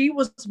she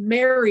was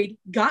married,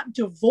 got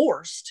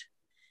divorced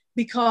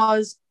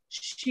because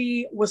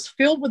she was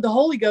filled with the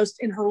Holy Ghost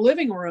in her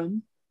living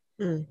room.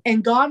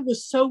 And God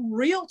was so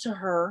real to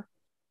her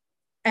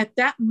at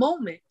that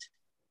moment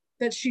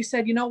that she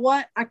said, you know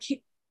what? I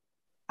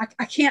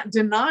can't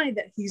deny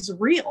that he's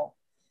real.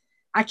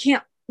 I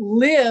can't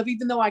live,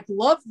 even though I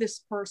love this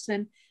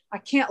person, I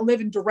can't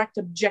live in direct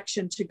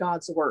objection to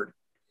God's word.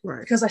 Right.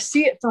 Because I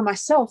see it for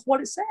myself,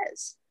 what it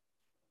says.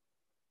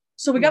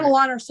 So we got to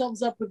line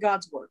ourselves up with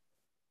God's word.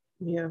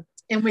 Yeah.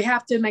 And we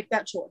have to make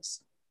that choice.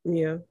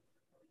 Yeah.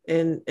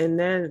 And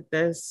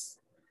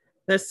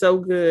that's so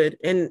good.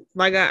 And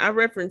like I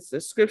referenced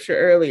the scripture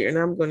earlier, and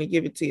I'm going to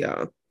give it to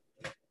y'all.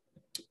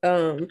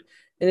 And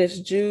it's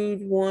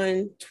Jude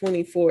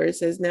 1:24. It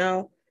says,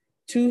 now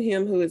to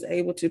him who is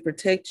able to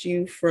protect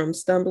you from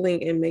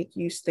stumbling and make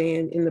you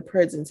stand in the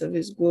presence of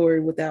his glory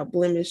without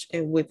blemish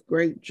and with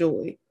great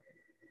joy.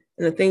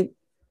 And I think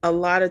a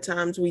lot of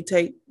times we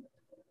take,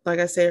 like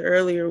I said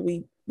earlier,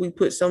 we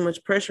put so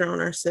much pressure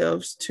on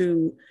ourselves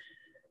to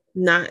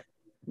not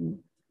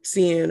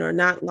sin or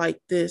not like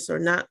this or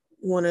not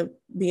want to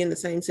be in the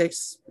same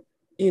sex,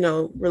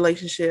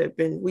 relationship.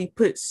 And we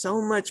put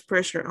so much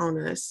pressure on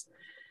us.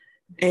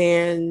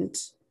 And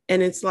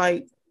it's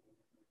like,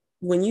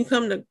 when you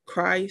come to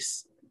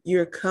Christ,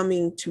 you're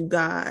coming to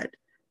God,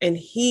 and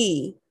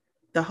he,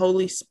 the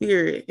Holy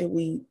Spirit, and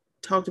we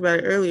talked about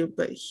it earlier,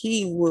 but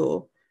he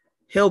will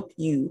help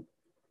you.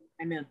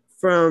 Amen.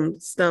 From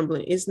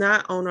stumbling. It's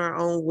not on our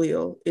own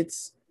will.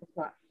 It's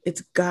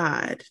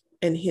God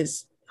and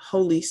his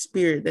Holy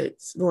Spirit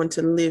that's going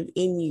to live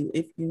in you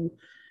if you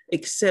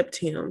accept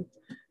him.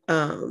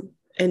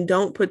 And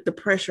don't put the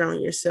pressure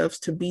on yourselves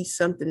to be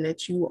something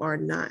that you are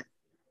not.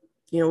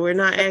 We're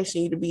not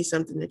asking you to be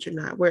something that you're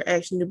not. We're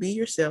asking you to be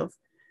yourself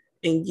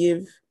and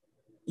give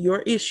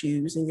your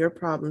issues and your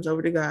problems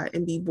over to God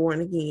and be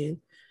born again,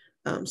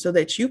 so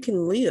that you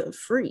can live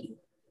free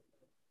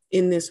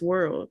in this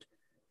world.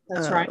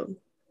 That's right.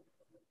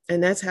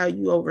 And that's how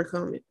you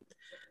overcome it.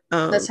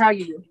 That's how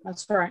you do.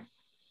 That's right.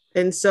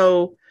 And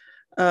so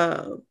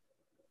I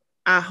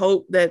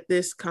hope that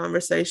this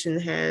conversation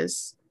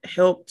has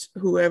helped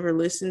whoever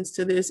listens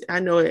to this. I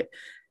know it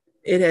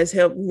has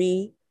helped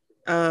me.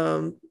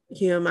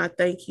 Kim, I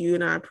thank you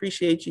and I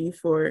appreciate you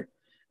for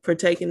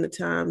taking the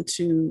time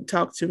to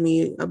talk to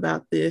me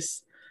about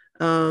this.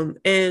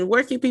 And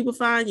where can people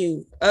find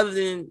you other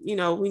than,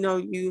 we know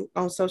you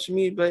on social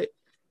media,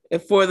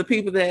 but for the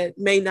people that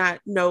may not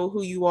know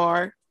who you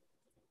are,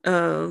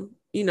 where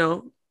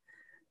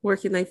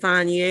can they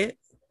find you at?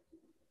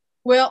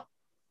 Well,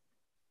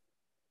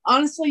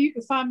 honestly, you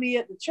can find me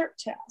at the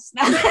church house.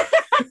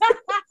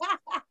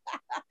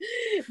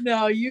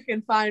 No, you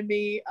can find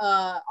me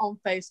on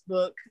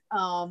Facebook,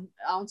 on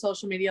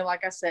social media.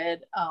 Like I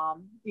said,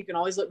 you can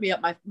always look me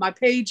up. My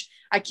page,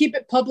 I keep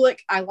it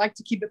public. I like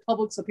to keep it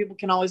public so people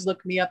can always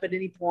look me up at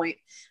any point.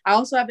 I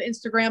also have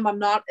Instagram. I'm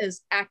not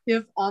as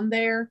active on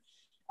there.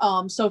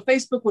 So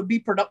Facebook would be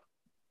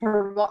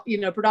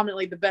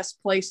predominantly the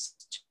best place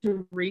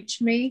to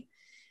reach me.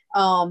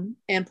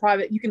 And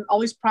private, you can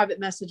always private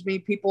message me.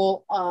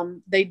 People,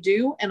 they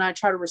do, and I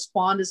try to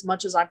respond as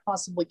much as I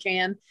possibly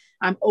can.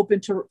 I'm open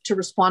to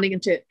responding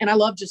and I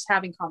love just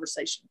having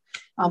conversation.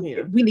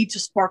 We need to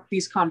spark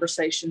these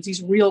conversations,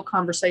 these real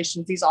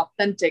conversations, these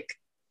authentic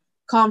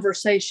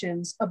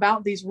conversations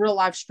about these real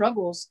life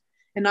struggles,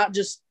 and not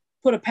just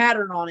put a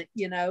pattern on it,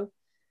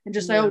 and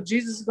just say, oh,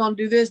 Jesus is going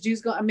to do this. He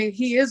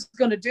is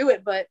going to do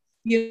it, but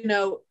we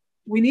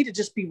need to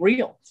just be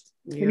real.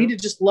 Yeah. We need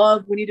to just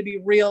love. We need to be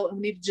real, and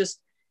we need to just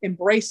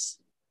embrace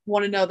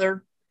one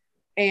another,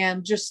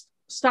 and just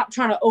stop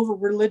trying to over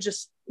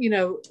religious.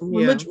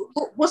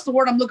 What's the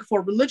word I'm looking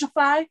for?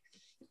 Religify.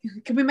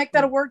 Can we make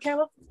that a word,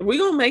 Kayla? We're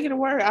gonna make it a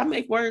word. I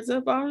make words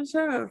up all the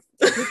time.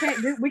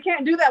 We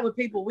can't do that with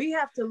people. We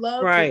have to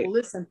love people.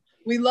 Listen,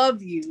 we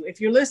love you. If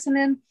you're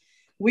listening,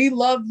 we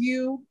love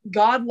you.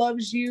 God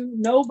loves you.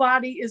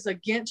 Nobody is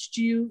against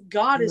you.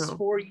 God is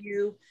for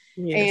you.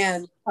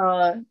 Yes.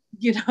 And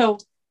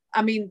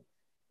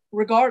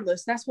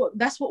regardless, that's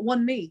what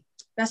won me.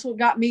 That's what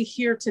got me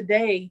here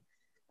today.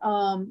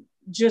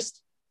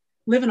 Just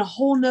living a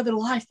whole nother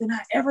life than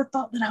I ever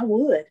thought that I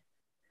would.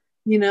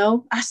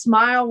 I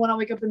smile when I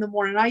wake up in the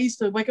morning. I used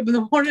to wake up in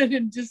the morning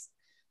and just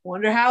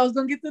wonder how I was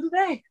going to get through the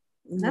day.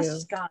 And that's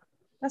just gone.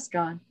 That's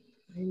gone.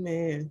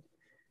 Amen.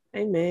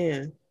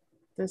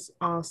 That's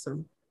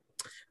awesome.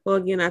 Well,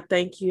 again, I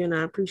thank you and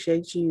I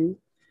appreciate you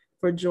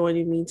for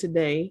joining me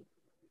today.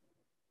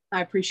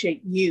 I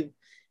appreciate you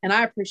and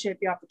I appreciate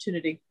the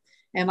opportunity.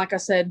 And like I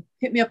said,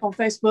 hit me up on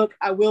Facebook.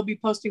 I will be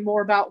posting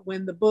more about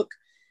when the book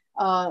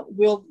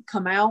will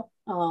come out.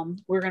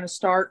 We're going to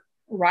start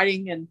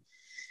writing and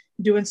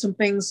doing some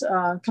things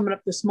coming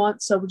up this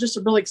month. So we're just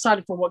really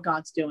excited for what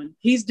God's doing.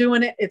 He's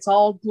doing it. It's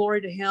all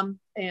glory to him.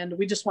 And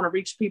we just want to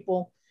reach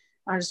people.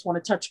 I just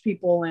want to touch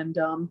people. And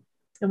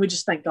we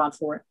just thank God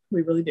for it.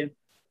 We really do.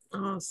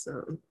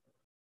 Awesome.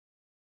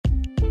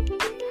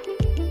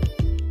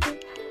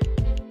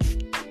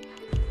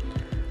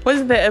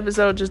 Wasn't that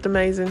episode just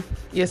amazing?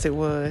 Yes, it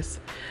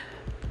was.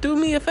 Do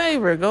me a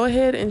favor, go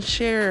ahead and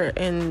share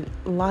and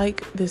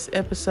like this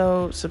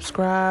episode,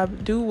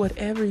 subscribe, do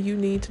whatever you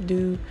need to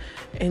do,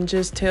 and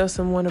just tell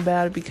someone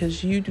about it,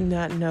 because you do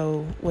not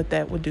know what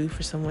that would do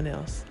for someone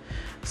else.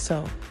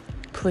 So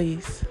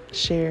please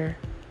share,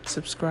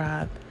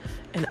 subscribe,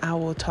 and I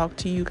will talk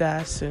to you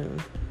guys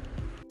soon.